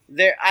they're...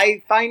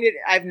 I find it...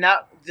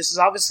 This is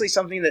obviously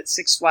something that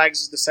Six Flags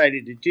has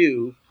decided to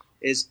do,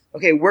 is,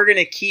 okay, we're going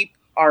to keep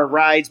our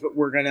rides, but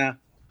we're going to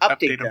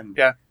update them.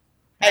 Yeah.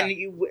 And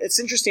it's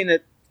interesting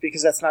that,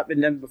 because that's not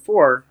been done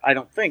before, I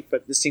don't think,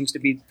 but this seems to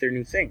be their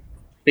new thing,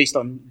 based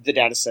on the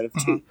data set of 2.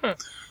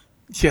 Mm-hmm.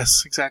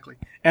 Yes, exactly.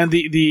 And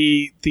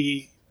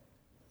the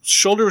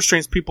shoulder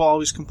restraints people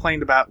always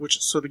complained about,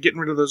 so they're getting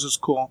rid of those is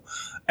cool.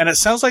 And it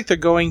sounds like they're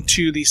going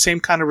to the same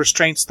kind of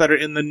restraints that are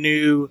in the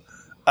new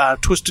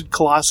Twisted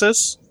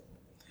Colossus.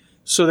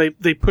 So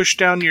they push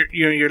down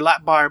your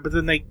lap bar, but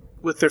then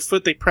with their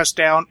foot they press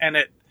down, and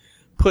it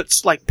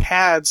puts like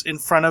pads in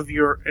front of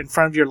your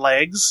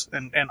legs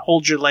and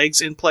holds your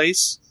legs in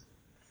place,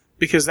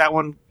 because that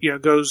one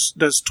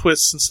does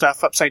twists and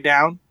stuff upside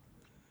down.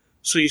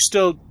 So you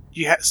still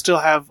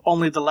have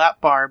only the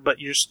lap bar, but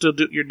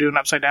you're doing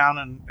upside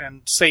down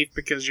and safe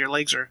because your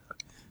legs are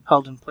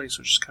held in place,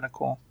 which is kind of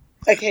cool.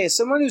 Okay, as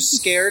someone who's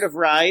scared of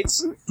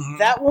rides,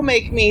 that will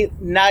make me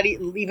not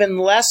even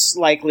less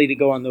likely to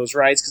go on those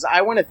rides, because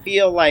I want to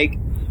feel like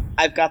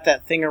I've got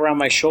that thing around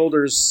my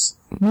shoulders.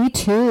 Me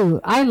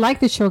too. I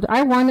like the shoulder.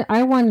 I want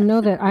to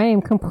know that I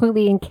am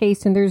completely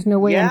encased and there's no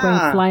way I'm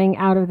going flying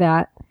out of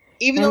that.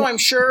 Even though I'm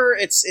sure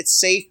it's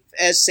safe,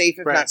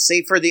 if not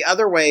safer, the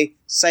other way,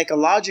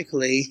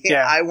 psychologically,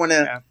 I want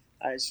to... Yeah.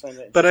 I just find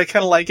it... But I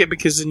kind of like it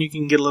because then you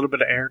can get a little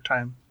bit of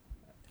airtime.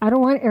 I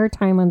don't want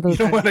airtime on those.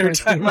 You don't want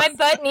airtime. My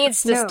butt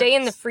needs to stay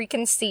in the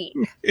freaking seat.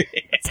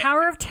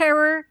 Tower of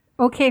Terror,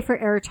 okay for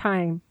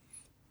airtime.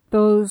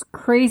 Those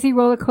crazy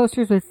roller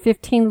coasters with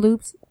 15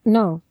 loops,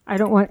 no, I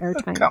don't want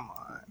airtime. Come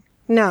on.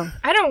 No.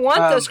 I don't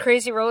want those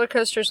crazy roller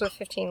coasters with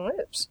 15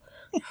 loops.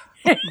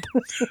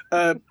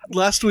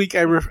 Last week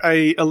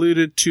I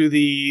alluded to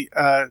the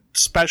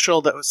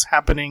special that was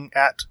happening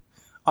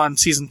on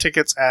season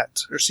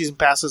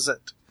passes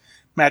at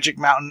Magic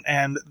Mountain,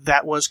 and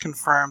that was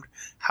confirmed.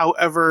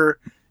 However,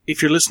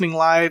 if you're listening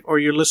live or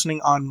you're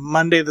listening on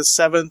Monday the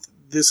 7th,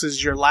 this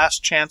is your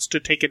last chance to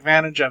take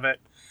advantage of it.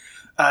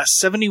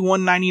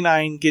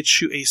 $71.99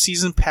 gets you a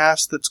season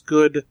pass that's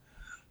good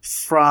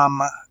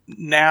from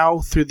now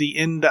through the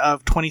end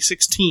of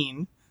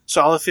 2016.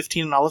 So all of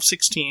 15 and all of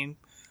 16,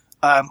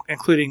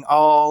 including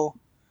all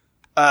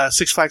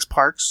Six Flags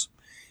parks.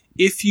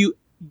 If you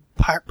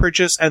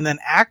purchase and then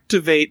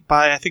activate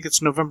by, I think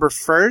it's November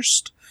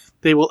 1st,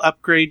 they will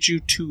upgrade you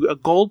to a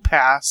gold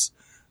pass.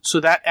 So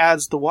that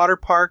adds the water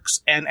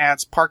parks and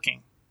adds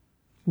parking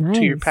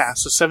to your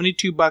pass. So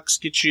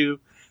 $72 gets you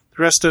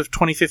the rest of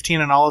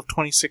 2015 and all of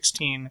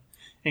 2016,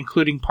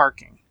 including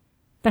parking.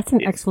 That's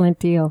an excellent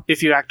deal.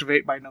 If you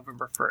activate by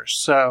November 1st.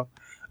 So,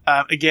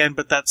 again,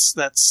 but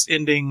that's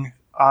ending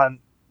on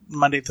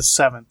Monday the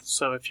 7th.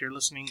 So if you're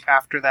listening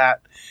after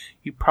that,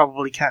 you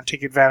probably can't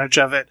take advantage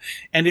of it.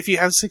 And if you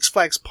have Six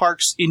Flags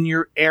parks in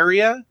your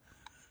area,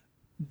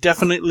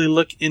 definitely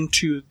look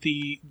into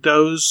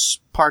those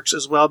parks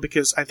as well,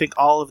 because I think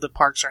all of the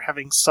parks are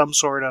having some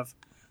sort of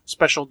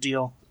special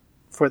deal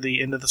for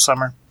the end of the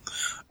summer.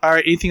 All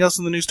right, anything else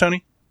in the news,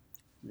 Tony?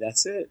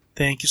 That's it.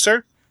 Thank you,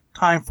 sir.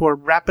 Time for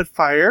rapid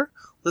fire.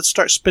 Let's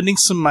start spending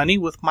some money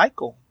with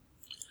Michael.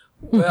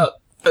 Well,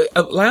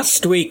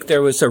 last week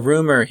there was a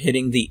rumor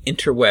hitting the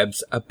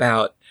interwebs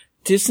about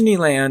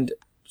Disneyland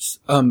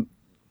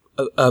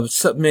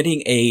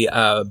submitting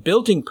a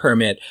building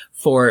permit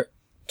for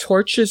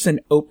torches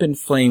and open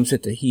flames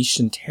at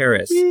Tahitian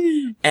Terrace.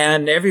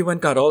 And everyone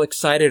got all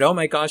excited. Oh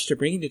my gosh, they're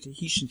bringing the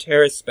Tahitian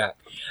Terrace back.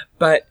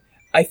 But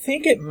I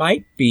think it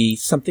might be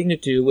something to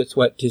do with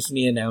what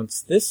Disney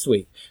announced this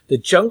week. The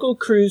Jungle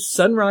Cruise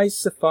Sunrise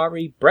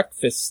Safari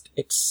Breakfast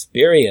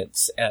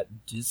Experience at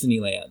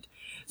Disneyland.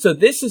 So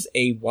this is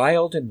a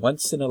wild and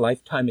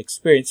once-in-a-lifetime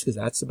experience, because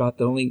that's about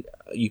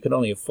you can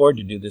only afford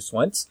to do this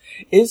once,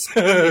 is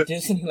the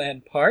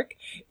Disneyland Park.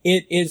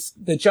 It is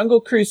the Jungle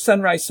Cruise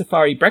Sunrise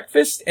Safari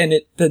Breakfast, and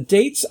the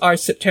dates are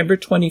September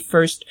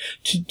 21st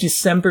to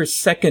December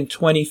 2nd,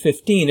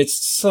 2015. It's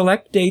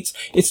select dates.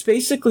 It's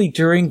basically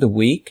during the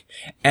week,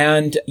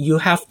 and you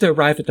have to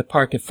arrive at the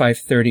park at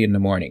 5:30 in the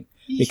morning,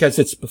 because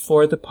it's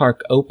before the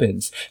park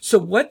opens. So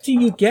what do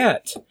you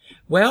get?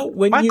 Well,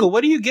 Michael,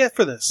 what do you get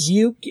for this?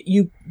 You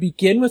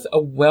begin with a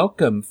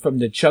welcome from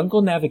the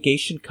Jungle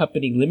Navigation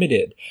Company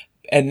Limited,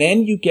 and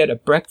then you get a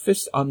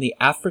breakfast on the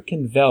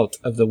African Veldt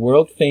of the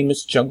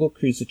world-famous Jungle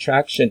Cruise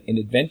attraction in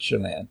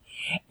Adventureland.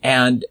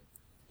 And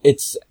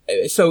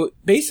so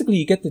basically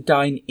you get to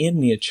dine in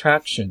the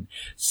attraction.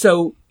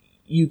 So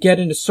you get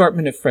an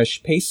assortment of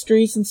fresh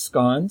pastries and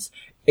scones,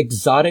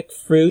 exotic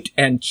fruit,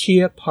 and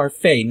chia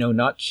parfait. No,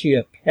 not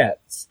chia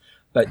pets,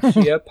 but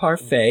chia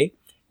parfait.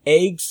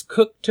 Eggs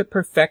cooked to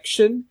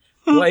perfection,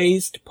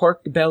 glazed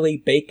pork belly,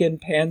 bacon,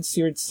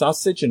 pan-seared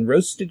sausage, and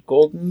roasted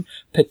golden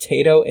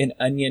potato and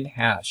onion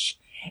hash.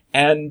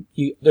 And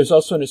there's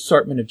also an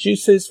assortment of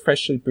juices,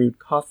 freshly brewed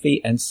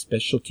coffee, and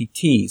specialty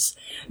teas.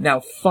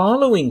 Now,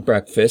 following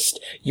breakfast,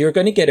 you're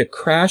going to get a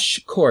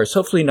crash course,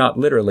 hopefully not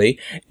literally,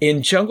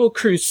 in Jungle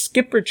Cruise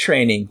skipper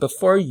training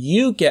before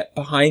you get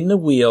behind the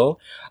wheel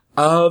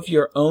of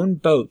your own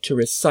boat to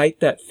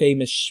recite that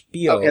famous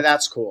spiel. Okay,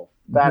 that's cool.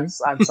 I'm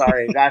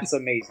sorry, that's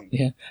amazing.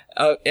 Yeah.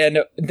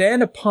 And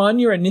then upon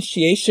your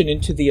initiation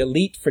into the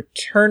elite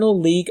Fraternal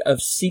League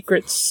of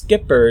Secret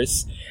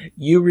Skippers,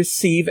 you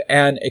receive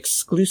an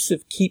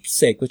exclusive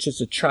keepsake, which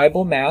is a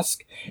tribal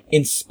mask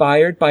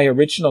inspired by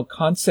original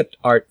concept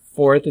art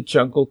for the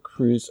Jungle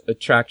Cruise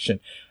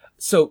attraction.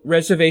 So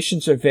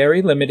reservations are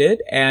very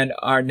limited and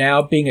are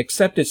now being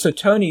accepted. So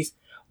Tony's,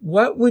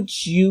 what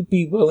would you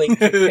be willing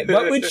to pay?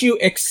 What would you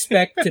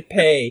expect to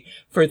pay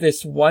for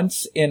this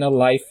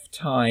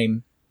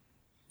once-in-a-lifetime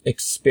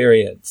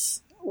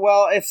experience?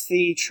 Well, if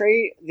the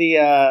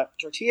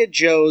Tortilla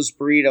Joe's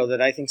burrito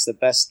that I think is the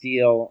best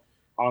deal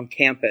on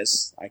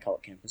campus, I call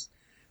it campus,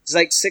 it's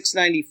like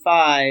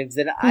 $6.95,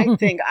 then I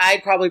think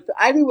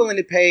I'd be willing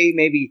to pay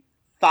maybe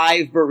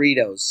 5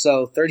 burritos.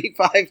 So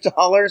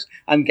 $35,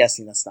 I'm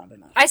guessing that's not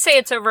enough. I say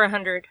it's over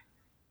 100.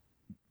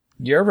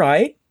 You're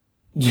right.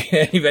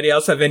 Anybody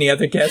else have any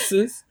other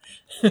guesses?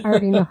 I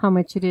already know how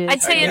much it is.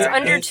 I'd say it's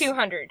under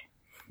 200.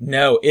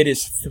 No, it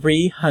is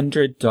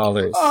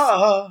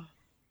 $300.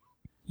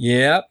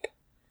 Yep.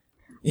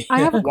 I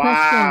have a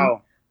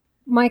question.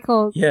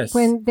 Michael, yes.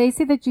 When they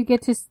say that you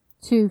get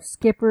to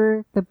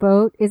skipper the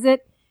boat, is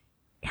it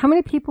how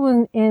many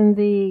people in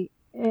the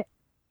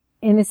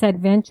in this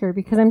adventure?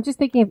 Because I'm just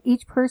thinking if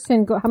each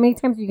person how many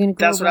times are you going to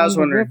go That's what I was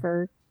around the wondering.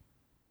 river?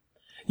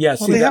 Yeah,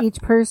 Well, see, is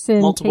each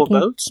person multiple taking...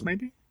 boats,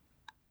 maybe?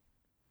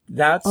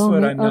 that's Oh,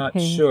 what ma- I'm not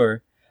okay.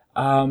 sure.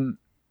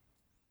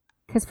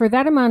 Because for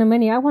that amount of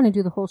money, I want to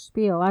do the whole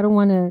spiel. I don't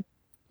want to,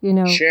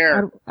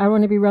 Share. I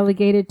want to be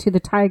relegated to the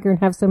tiger and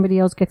have somebody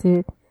else get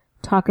to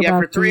talk Yeah,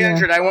 about for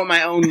 300, I want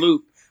my own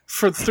loop.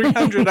 For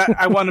 300,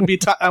 I want to be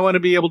I want to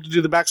be able to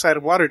do the backside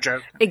of water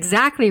joke.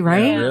 Exactly,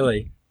 right? Yeah,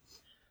 really.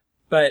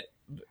 But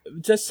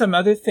just some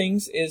other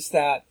things is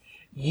that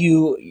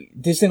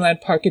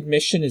Disneyland Park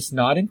admission is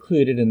not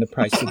included in the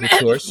price of the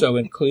tour, so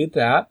include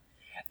that.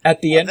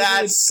 At the end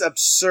That's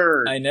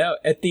absurd. I know.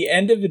 At the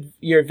end of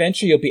your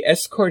adventure, you'll be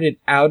escorted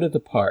out of the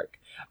park.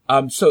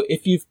 So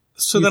if you've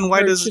Then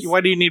why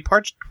do you need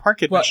park well,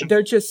 admission?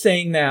 they're just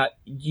saying that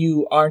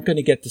you aren't going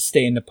to get to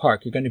stay in the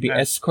park. You're going to be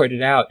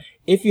escorted out.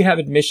 If you have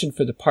admission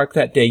for the park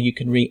that day, you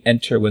can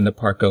re-enter when the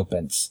park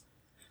opens.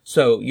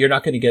 So you're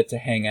not going to get to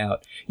hang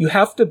out. You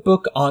have to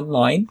book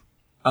online,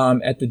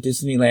 at the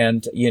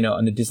Disneyland,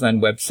 on the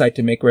Disneyland website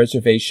to make a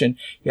reservation.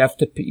 You have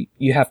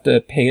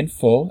to pay in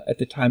full at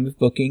the time of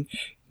booking.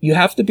 You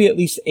have to be at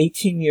least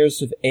 18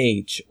 years of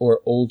age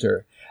or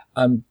older.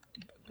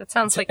 That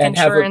sounds like and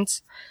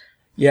insurance.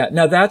 Yeah,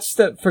 now that's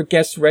for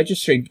guests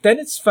registering. But then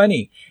it's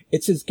funny.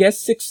 It says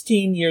guests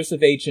 16 years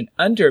of age and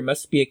under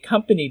must be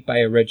accompanied by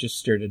a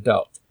registered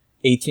adult,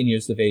 18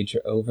 years of age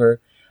or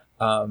over.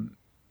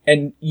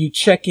 And you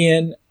check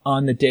in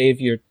on the day of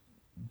your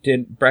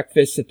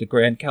breakfast at the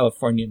Grand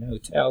Californian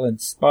Hotel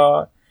and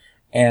Spa.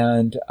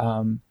 And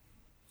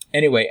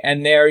anyway,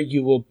 and there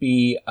you will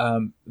be,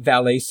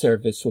 valet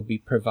service will be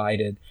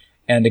provided.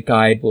 And a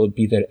guide will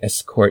be there to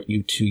escort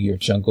you to your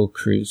Jungle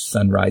Cruise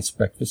sunrise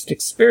breakfast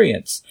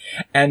experience.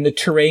 And the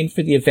terrain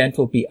for the event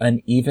will be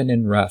uneven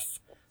and rough.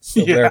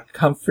 So wear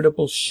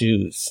comfortable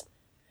shoes.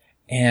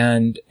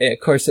 And of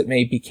course it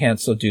may be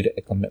canceled due to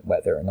inclement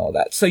weather and all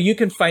that. So you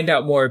can find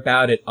out more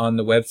about it on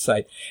the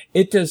website.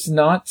 It does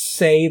not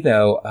say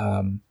though,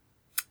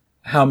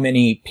 how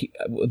many,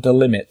 the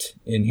limit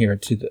in here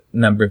to the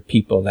number of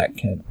people that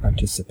can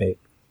participate.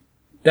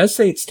 It does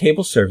say it's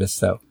table service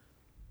though.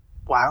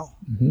 Wow.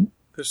 Mm-hmm.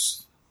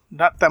 There's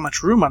not that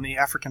much room on the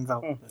African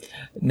velvet.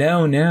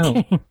 No.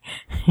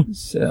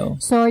 So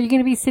are you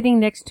going to be sitting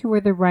next to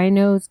where the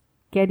rhinos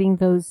getting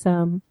those,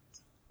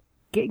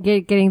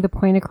 getting the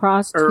point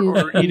across Or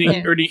to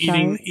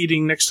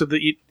eating next to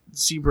the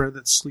zebra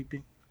that's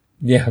sleeping.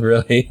 yeah,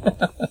 really.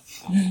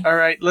 All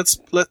right,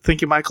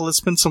 thank you, Michael. Let's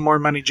spend some more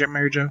money,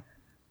 Mary Jo.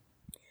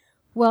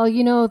 Well,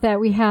 you know that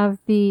we have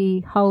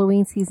the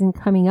Halloween season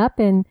coming up,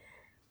 and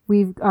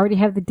we've already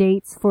have the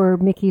dates for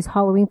Mickey's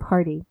Halloween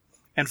party.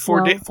 And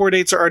four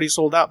dates are already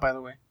sold out, by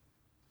the way.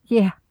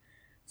 Yeah.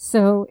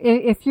 So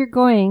if you're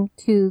going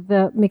to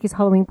the Mickey's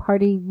Halloween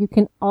party, you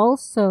can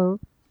also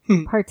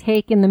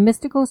partake in the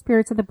Mystical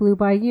Spirits of the Blue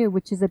Bayou,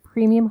 which is a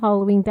premium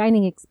Halloween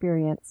dining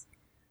experience.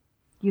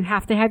 You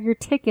have to have your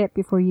ticket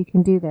before you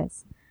can do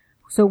this.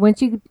 So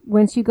once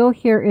you go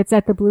here, it's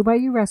at the Blue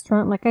Bayou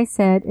restaurant. Like I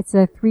said, it's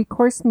a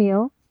 3-course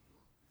meal.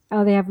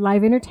 They have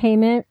live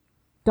entertainment.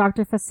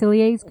 Dr.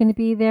 Facilier is going to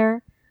be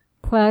there.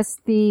 Plus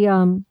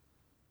the,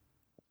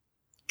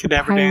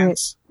 Cadaver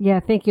Dance. Yeah,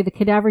 thank you. The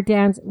Cadaver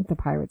Dance, the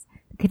Pirates.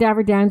 The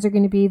Cadaver Dance are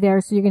going to be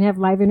there, so you're going to have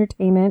live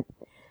entertainment.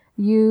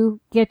 You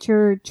get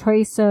your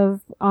choice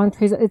of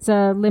entrees. It's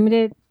a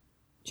limited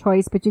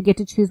choice, but you get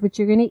to choose what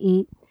you're going to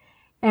eat.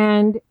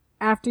 And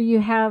after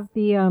you have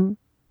the,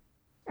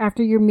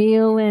 after your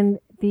meal and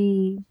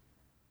the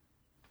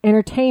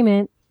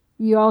entertainment,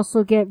 you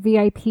also get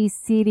VIP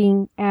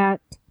seating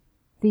at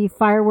the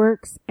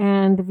fireworks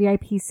and the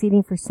VIP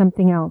seating for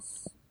something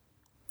else.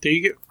 Do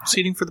you get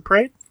seating for the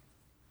parade?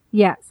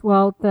 Yes.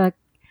 Well,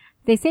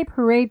 they say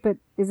parade, but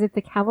is it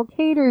the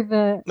cavalcade or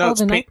the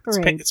night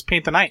parade? It's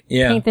Paint the Night.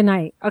 Yeah. Paint the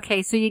Night.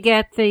 Okay, so you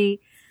get the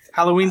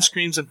Halloween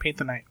screens and Paint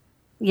the Night.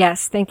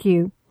 Yes, thank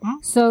you.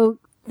 So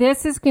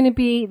this is going to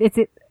be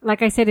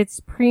like I said, it's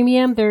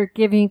premium. They're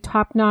giving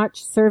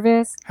top-notch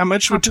service. How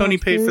much would Tony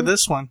pay for food.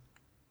 this one?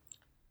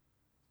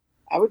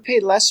 I would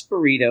pay less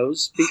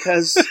burritos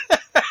because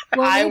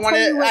Well,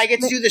 I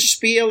get to do the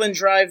spiel and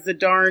drive the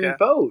darn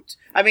boat.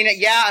 I mean,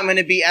 I'm going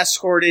to be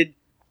escorted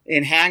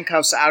in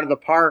handcuffs out of the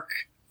park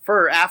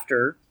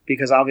after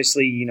because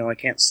obviously, I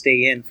can't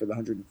stay in for the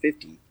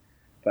 150.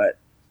 But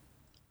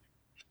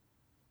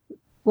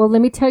well,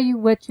 let me tell you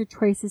what your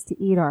choices to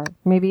eat are.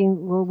 Maybe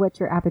what's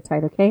your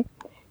appetite, okay?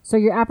 So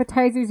your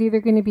appetizer is either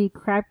going to be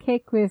crab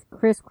cake with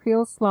crisp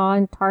Creole slaw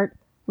and tart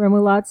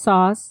remoulade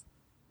sauce,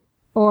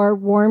 or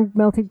warm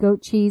melted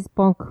goat cheese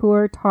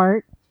boncoeur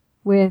tart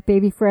with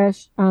baby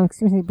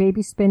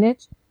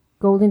spinach,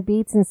 golden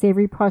beets, and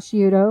savory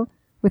prosciutto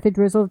with a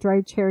drizzle of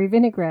dried cherry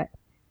vinaigrette.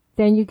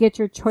 Then you get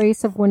your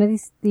choice of one of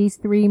these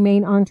 3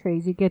 main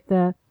entrees. You get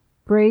the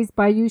braised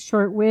Bayou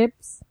short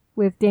ribs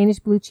with Danish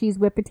blue cheese,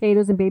 whipped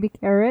potatoes, and baby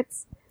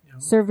carrots,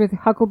 served with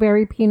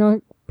huckleberry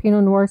Pinot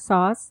Noir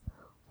sauce,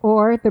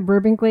 or the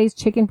bourbon glazed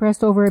chicken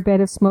breast over a bed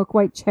of smoked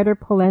white cheddar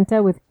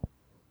polenta with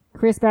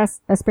crisp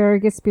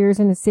asparagus spears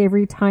and a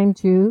savory thyme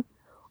jus,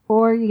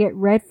 Or you get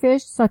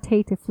redfish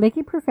sauteed to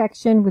flaky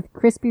perfection with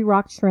crispy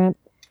rock shrimp,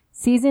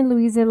 seasoned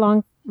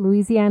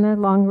Louisiana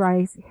long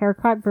rice,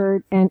 haricot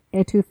vert, and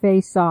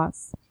etouffee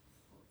sauce.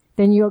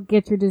 Then you'll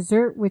get your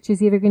dessert, which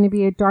is either going to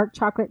be a dark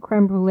chocolate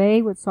creme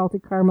brulee with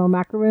salted caramel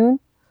macaroon,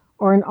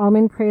 or an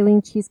almond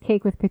praline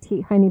cheesecake with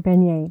petite honey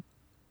beignet,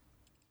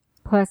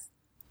 plus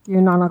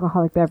your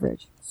non-alcoholic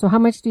beverage. So how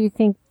much do you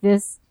think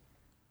this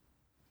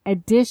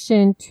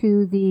addition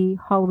to the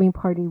Halloween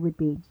party would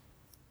be?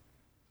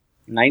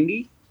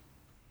 90?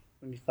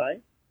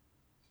 25?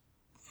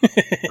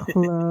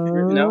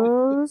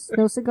 Close.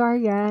 No cigar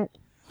yet.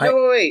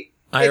 Wait.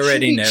 I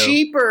already know.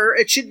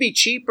 It should be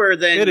cheaper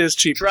than It is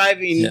cheaper.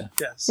 driving. Yeah.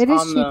 Yes. It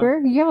is cheaper.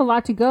 You have a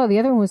lot to go. The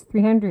other one was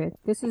 $300.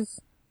 This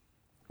is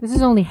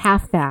only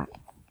half that.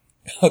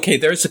 Okay,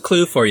 there's a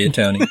clue for you,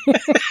 Tony.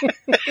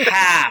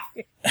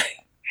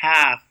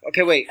 Half.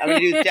 Okay, wait. I'm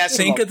going to do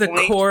decimal. Think of the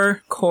point.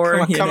 core.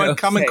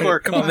 Common core.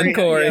 Common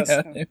core. Yes.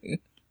 Yeah.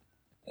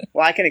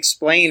 Well, I can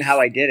explain how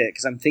I did it,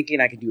 because I'm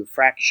thinking I could do a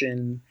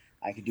fraction.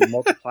 I could do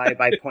multiply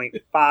by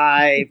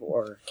 0.5,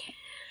 or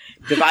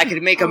if I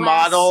could make a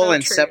model so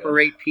and true.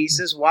 separate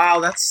pieces. Wow,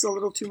 that's a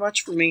little too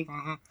much for me.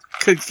 Mm-hmm.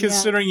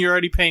 Considering you're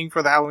already paying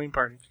for the Halloween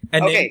party.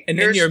 And Okay, then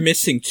here's- you're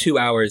missing 2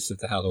 hours of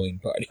the Halloween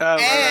party.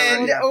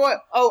 And yeah.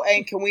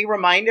 and can we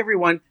remind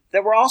everyone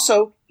that we're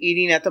also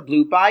eating at the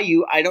Blue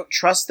Bayou? I don't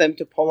trust them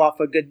to pull off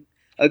a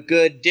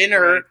good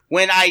dinner Right.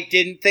 when I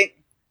didn't think.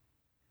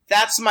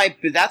 That's my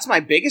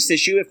biggest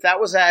issue. If that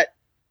was at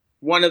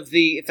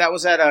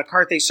a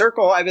Carthay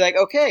Circle, I'd be like,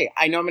 okay,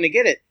 I know I'm going to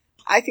get it.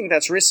 I think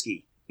that's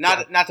risky.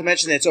 Not to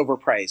mention that it's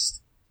overpriced.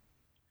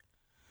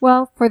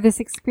 Well, for this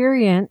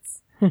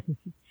experience, the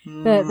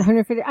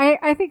 150,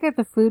 I think that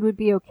the food would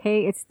be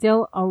okay. It's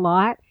still a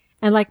lot.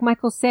 And like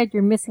Michael said,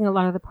 you're missing a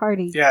lot of the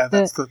party. Yeah,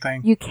 that's the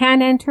thing. You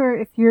can enter,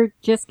 if you're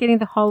just getting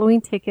the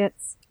Halloween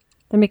tickets,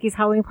 the Mickey's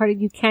Halloween party,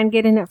 you can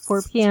get in at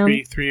 4 p.m.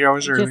 3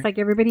 hours early. Just like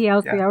everybody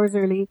else, 3 hours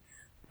early.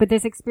 But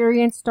this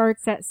experience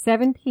starts at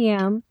 7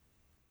 p.m.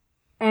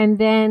 and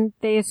then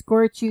they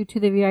escort you to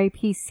the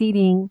VIP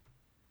seating.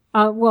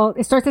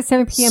 It starts at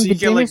 7 p.m. So you the get,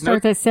 dinner like,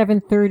 starts at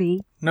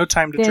 7:30. No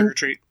time to Then- trick or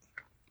treat.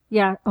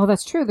 Yeah. Oh,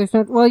 that's true.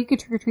 You could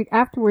trick or treat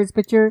afterwards,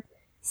 but you're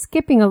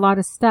skipping a lot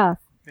of stuff.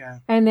 Yeah.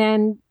 And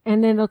then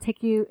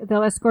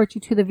they'll escort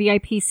you to the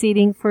VIP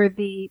seating for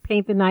the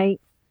Paint the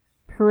Night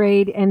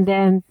parade and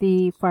then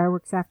the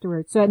fireworks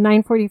afterwards. So at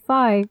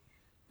 9:45,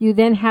 you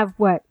then have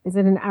what? Is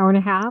it an hour and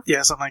a half?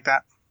 Yeah, something like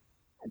that.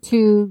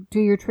 To do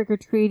your trick or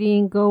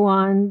treating, go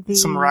on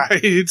Some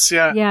rides,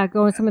 yeah. Yeah,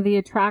 go on some of the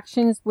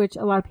attractions, which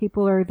a lot of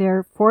people are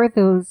there for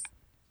those,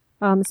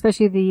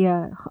 especially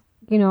the,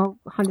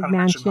 Haunted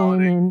Mansion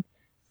Holiday. and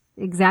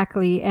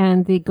exactly,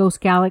 and the Ghost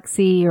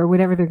Galaxy or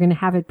whatever they're going to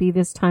have it be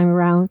this time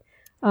around,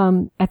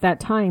 at that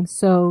time.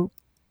 So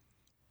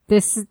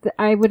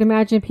I would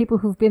imagine people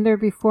who've been there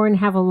before and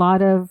have a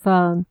lot of,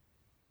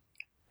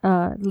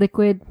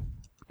 liquid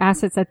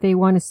assets that they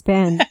want to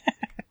spend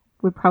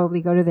would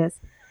probably go to this.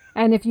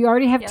 And if you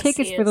already have Yes,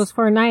 tickets he for is. those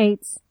 4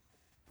 nights,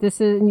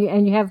 and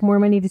you have more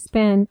money to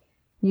spend,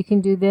 you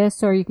can do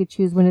this, or you could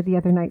choose one of the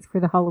other nights for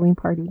the Halloween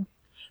party.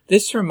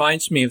 This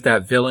reminds me of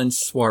that villain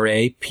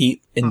soiree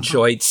Pete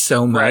enjoyed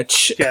so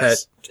much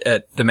Yes.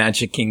 at the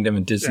Magic Kingdom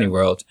and Disney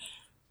World.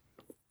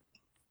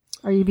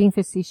 Are you being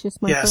facetious,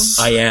 Michael? Yes.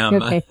 I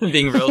am. Okay. I'm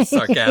being real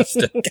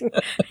sarcastic.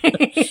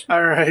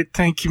 All right.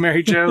 Thank you,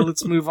 Mary Jo.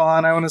 Let's move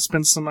on. I want to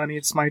spend some money.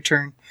 It's my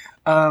turn.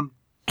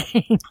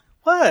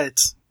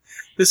 What?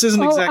 This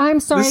isn't exactly... I'm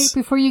sorry.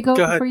 Before you go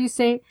ahead. before you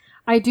say,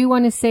 I do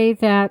want to say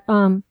that,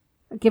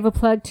 give a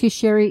plug to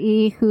Sherry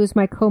E., who is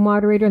my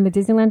co-moderator on the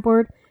Disneyland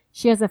board.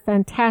 She has a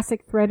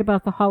fantastic thread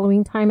about the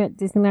Halloween time at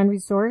Disneyland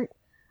Resort.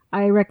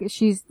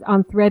 She's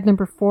on thread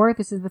number 4.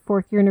 This is the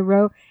 4th year in a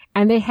row.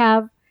 And they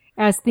have,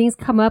 as things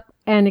come up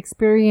and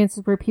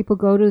experiences where people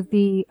go to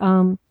the,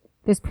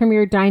 this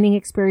premier dining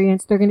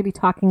experience, they're going to be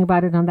talking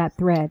about it on that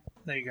thread.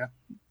 There you go.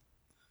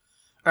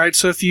 All right.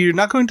 So if you're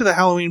not going to the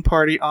Halloween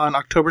party on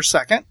October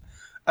 2nd,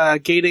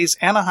 Gay Days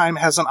Anaheim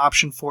has an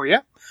option for you.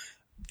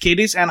 Gay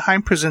Days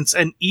Anaheim presents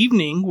an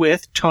evening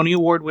with Tony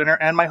Award winner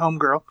and my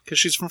homegirl, because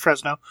she's from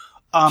Fresno,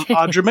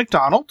 Audra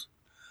McDonald.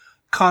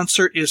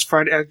 Concert is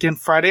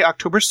Friday,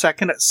 October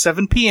 2nd at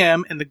 7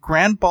 p.m. in the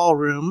Grand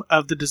Ballroom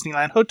of the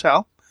Disneyland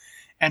Hotel,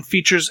 and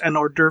features an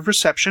hors d'oeuvre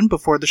reception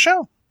before the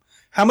show.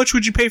 How much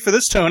would you pay for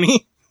this,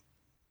 Tony?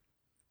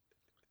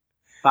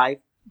 5.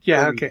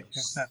 Yeah, burritos. okay.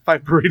 Yeah,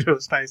 5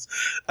 burritos, nice.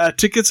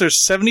 Tickets are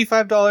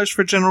 $75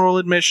 for general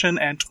admission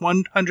and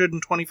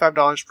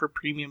 $125 for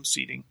premium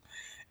seating.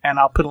 And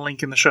I'll put a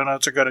link in the show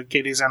notes, or go to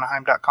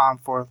gaydaysanaheim.com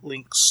for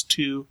links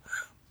to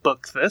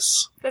book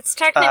this. That's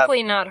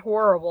technically not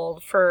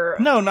horrible for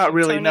not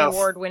really, Tony no.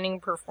 Award-winning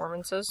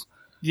performances.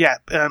 Yeah,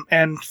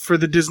 and for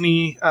the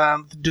Disney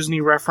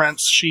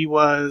reference, she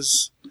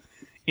was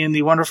in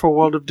the Wonderful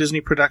World of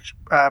Disney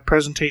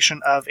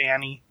presentation of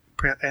Annie,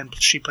 and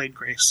she played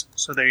Grace.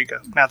 So there you go.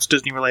 Now it's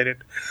Disney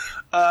related.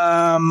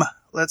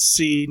 Let's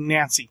see,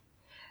 Nancy.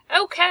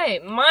 Okay,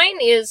 mine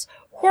is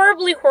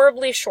horribly,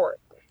 horribly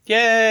short.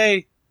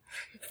 Yay!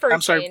 For a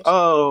I'm sorry. change.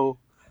 Oh,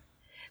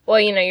 Well,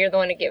 you're the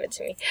one who gave it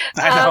to me.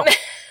 I know.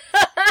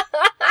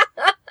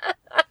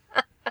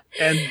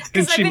 And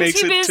she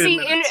makes it 10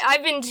 minutes.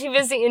 I've been too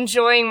busy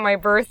enjoying my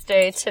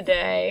birthday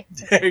today.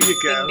 There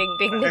you go. Ding,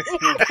 ding,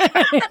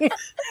 ding.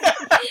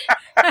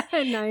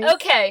 Nice.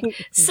 Okay,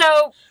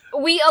 so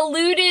we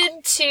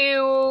alluded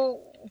to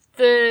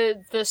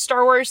the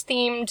Star Wars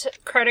themed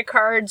credit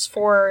cards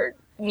for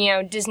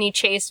Disney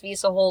Chase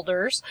Visa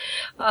holders.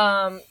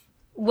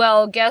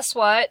 Well, guess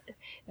what?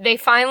 They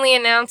finally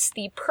announced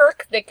the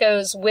perk that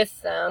goes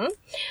with them,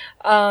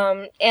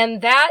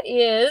 and that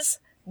is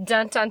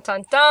dun dun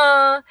dun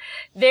dun.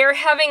 They're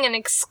having an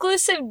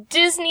exclusive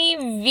Disney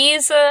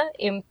Visa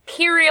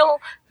Imperial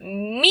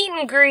meet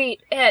and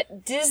greet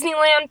at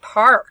Disneyland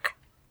Park.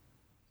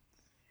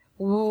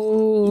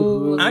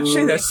 Ooh.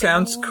 Actually, that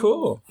sounds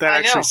cool. That I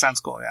actually know.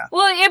 sounds cool, yeah.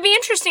 Well, it'd be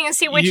interesting to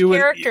see which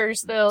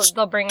characters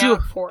they'll bring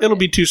out for It'll it.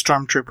 be 2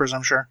 stormtroopers,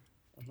 I'm sure.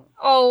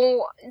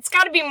 Oh, it's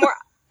got to be more.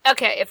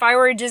 Okay, if I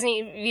were a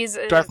Disney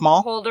Visa Darth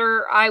Maul?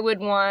 holder, I would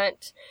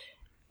want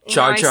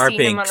Jar Jar I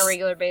see him on Binks. a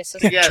regular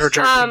basis. Yes. Jar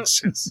Jar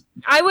Binks, yes.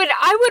 I would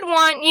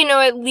want,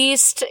 at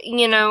least,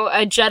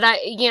 a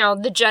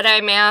Jedi, the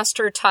Jedi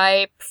Master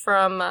type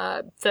from,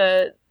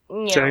 the,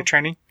 Jedi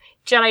training?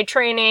 Jedi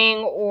training,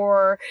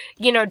 or,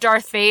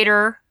 Darth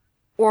Vader,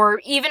 or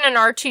even an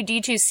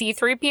R2-D2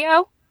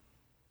 C-3PO.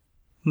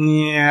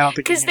 Yeah, I don't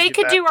think Because they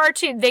could do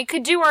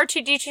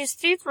R2-D2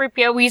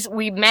 C-3PO.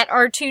 We met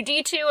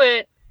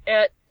R2-D2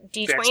 at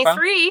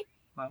D23.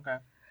 Okay.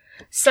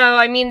 So,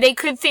 I mean, they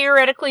could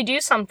theoretically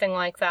do something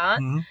like that.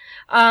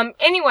 Mm-hmm.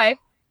 Anyway,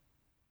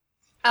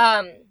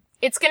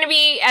 it's going to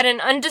be at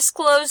an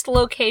undisclosed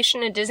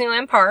location at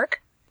Disneyland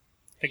Park.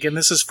 Again,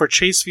 this is for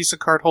Chase Visa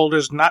card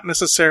holders, not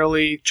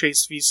necessarily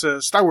Chase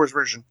Visa Star Wars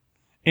version.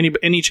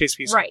 Any Chase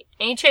Visa. Right.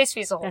 Any Chase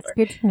Visa holder. That's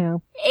good to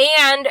know.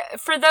 And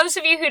for those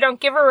of you who don't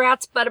give a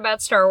rat's butt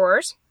about Star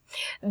Wars,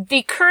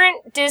 the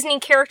current Disney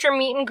character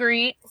meet and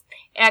greet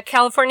at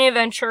California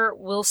Adventure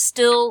will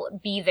still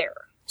be there.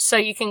 So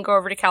you can go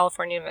over to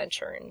California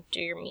Adventure and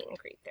do your meet and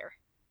greet there.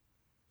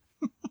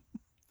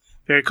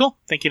 Very cool.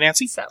 Thank you,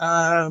 Nancy. So.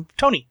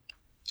 Tony.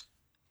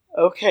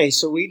 Okay,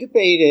 so we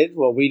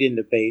didn't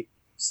debate.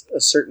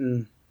 A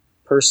certain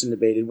person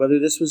debated whether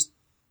this was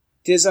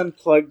Diz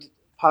Unplugged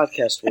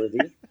podcast worthy,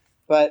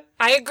 but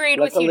I agreed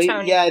with you,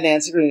 Tony. Yeah,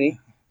 Nancy agreed with me.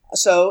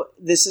 So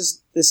this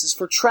is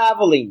for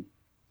traveling.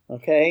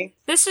 Okay?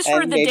 This is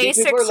for And the maybe day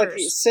people are looking-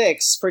 sixers.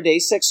 6 for day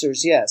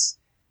sixers, yes.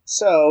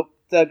 So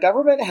the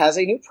government has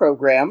a new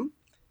program.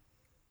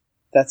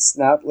 Let's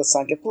not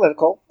get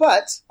political,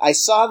 but I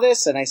saw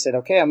this and I said,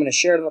 okay, I'm going to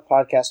share it on the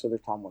podcast whether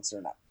Tom wants it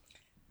or not.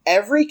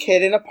 Every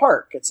Kid in a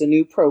Park, it's a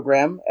new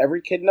program,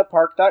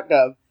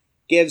 everykidinapark.gov,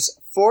 gives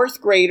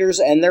 4th graders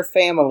and their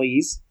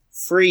families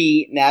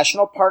free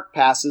national park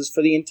passes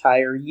for the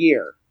entire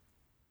year,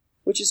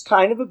 which is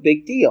kind of a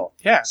big deal.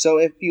 Yeah. So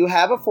if you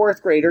have a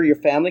 4th grader, your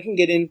family can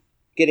get a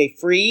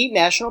free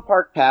national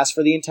park pass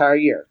for the entire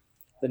year.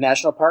 The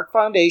National Park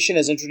Foundation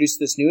has introduced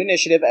this new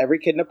initiative, Every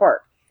Kid in a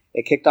Park.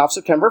 It kicked off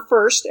September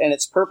 1st, and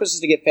its purpose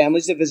is to get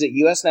families to visit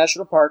U.S.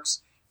 national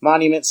parks,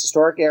 monuments,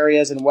 historic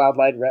areas, and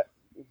wildlife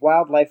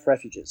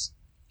refuges.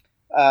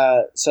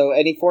 So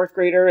any 4th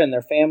grader and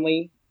their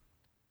family,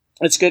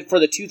 it's good for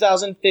the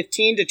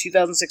 2015 to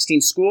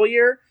 2016 school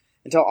year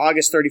until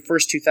August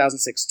 31st,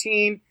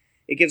 2016.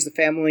 It gives the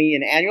family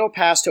an annual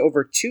pass to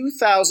over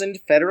 2,000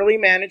 federally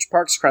managed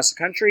parks across the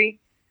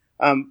country.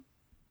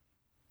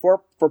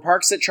 For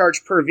parks that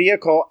charge per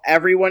vehicle,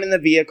 everyone in the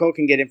vehicle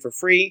can get in for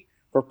free.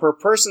 For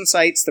per-person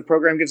sites, the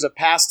program gives a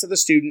pass to the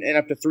student and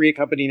up to 3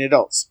 accompanying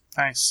adults.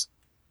 Nice.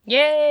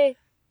 Yay!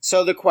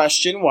 So the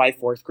question, why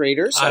 4th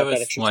graders? I have that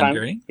was extra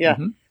wondering. Time. Yeah.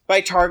 Mm-hmm.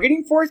 By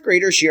targeting 4th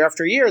graders year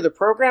after year, the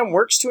program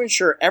works to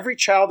ensure every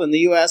child in the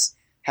U.S.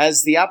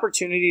 has the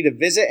opportunity to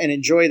visit and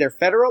enjoy their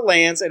federal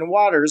lands and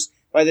waters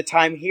by the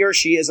time he or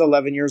she is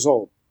 11 years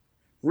old.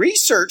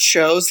 Research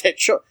shows that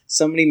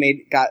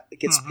somebody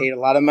gets paid a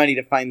lot of money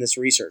to find this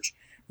research.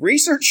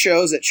 Research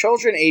shows that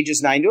children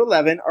ages 9 to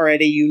 11 are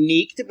at a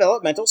unique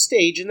developmental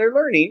stage in their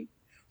learning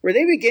where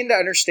they begin to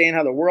understand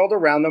how the world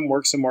around them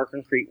works in more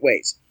concrete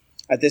ways.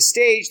 At this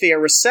stage, they are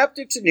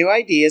receptive to new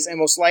ideas and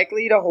most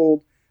likely to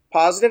hold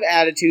positive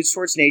attitudes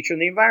towards nature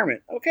and the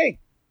environment. Okay.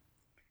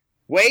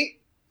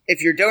 Wait,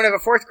 if you don't have a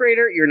 4th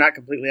grader, you're not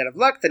completely out of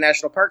luck. The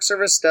National Park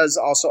Service does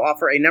also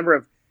offer a number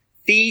of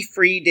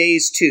fee-free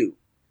days too.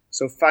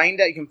 So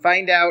you can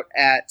find out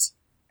at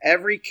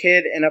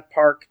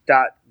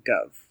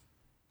everykidinapark.gov.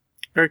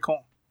 Very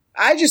cool.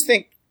 I just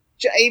think,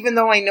 even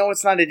though I know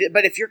it's not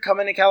but if you're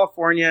coming to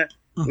California,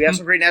 we have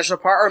some great national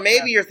park, or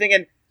maybe you're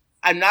thinking,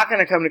 I'm not going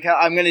to come to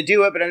I'm going to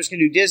do it, but I'm just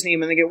going to do Disney,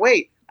 and then think,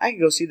 wait, I can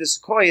go see the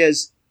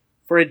Sequoias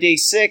for a day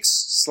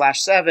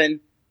 6/7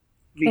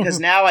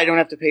 because now I don't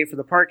have to pay for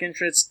the park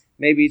entrance.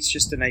 Maybe it's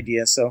just an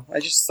idea. So I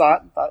just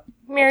thought.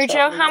 Mary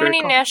Jo, how Very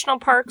many cool. national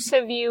parks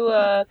have you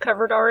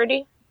covered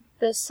already?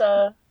 Just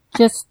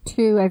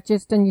 2. I've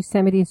just done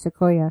Yosemite and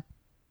Sequoia.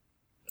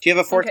 Do you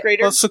have a 4th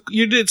grader? Well,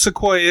 you did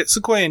Sequoia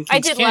and Kings I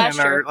did Canyon last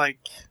year. are like...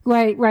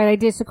 Right. I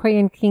did Sequoia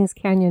and Kings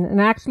Canyon. And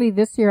actually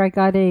this year I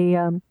got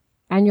a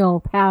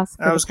annual pass.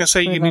 I was going to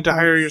say you need to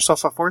hire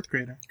yourself a 4th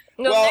grader.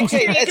 No, Well, next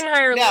okay, year you can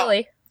hire now-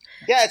 Lily.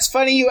 Yeah, it's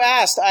funny you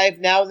asked.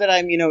 Now that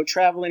I'm,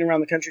 traveling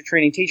around the country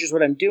training teachers,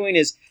 what I'm doing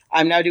is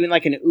I'm now doing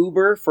like an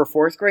Uber for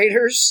 4th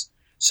graders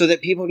so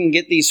that people can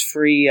get these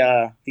free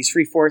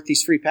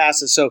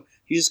passes. So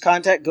you just go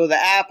to the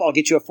app, I'll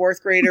get you a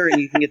 4th grader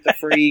and you can get the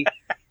free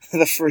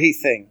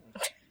thing.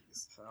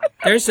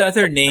 There's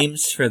other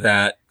names for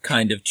that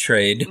kind of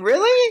trade.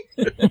 Really?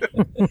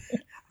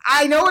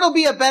 I know it'll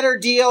be a better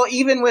deal,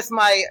 even with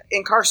my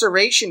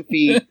incarceration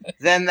fee,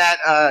 than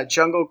that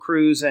Jungle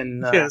Cruise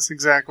and Yes,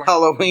 exactly.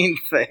 Halloween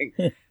thing.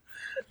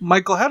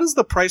 Michael, how does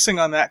the pricing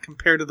on that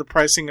compare to the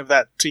pricing of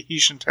that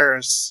Tahitian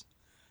Terrace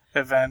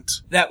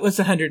event? That was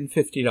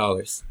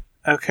 $150.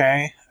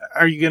 Okay.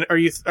 Are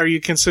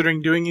you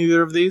considering doing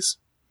either of these?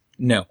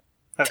 No.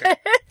 Okay.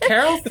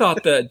 Carol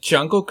thought the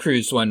Jungle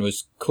Cruise one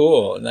was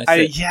cool, and I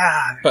said,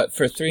 yeah. but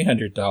for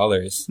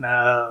 $300,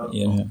 No.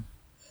 you know.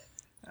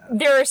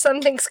 There are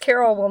some things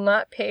Carol will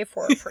not pay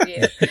for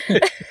you.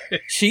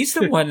 She's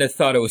the one that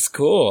thought it was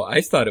cool.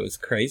 I thought it was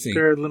crazy.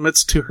 There are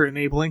limits to her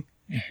enabling.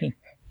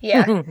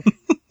 Yeah.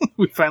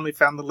 We finally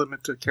found the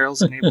limit to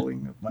Carol's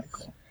enabling of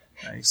Michael.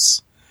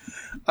 Nice.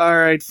 All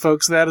right,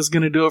 folks, that is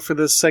going to do it for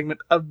this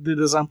segment of the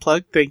Diz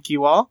Unplugged. Thank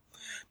you all.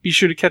 Be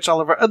sure to catch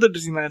all of our other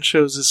Disneyland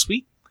shows this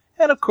week.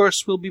 And, of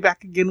course, we'll be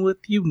back again with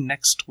you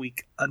next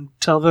week.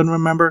 Until then,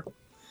 remember,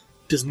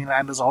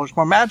 Disneyland is always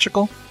more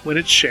magical when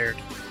it's shared.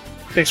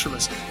 Thanks for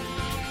listening.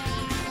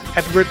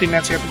 Happy birthday,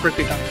 Nancy. Happy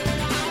birthday, Tom.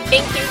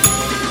 Thank you.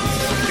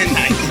 Good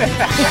night.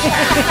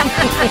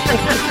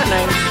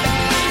 Nice.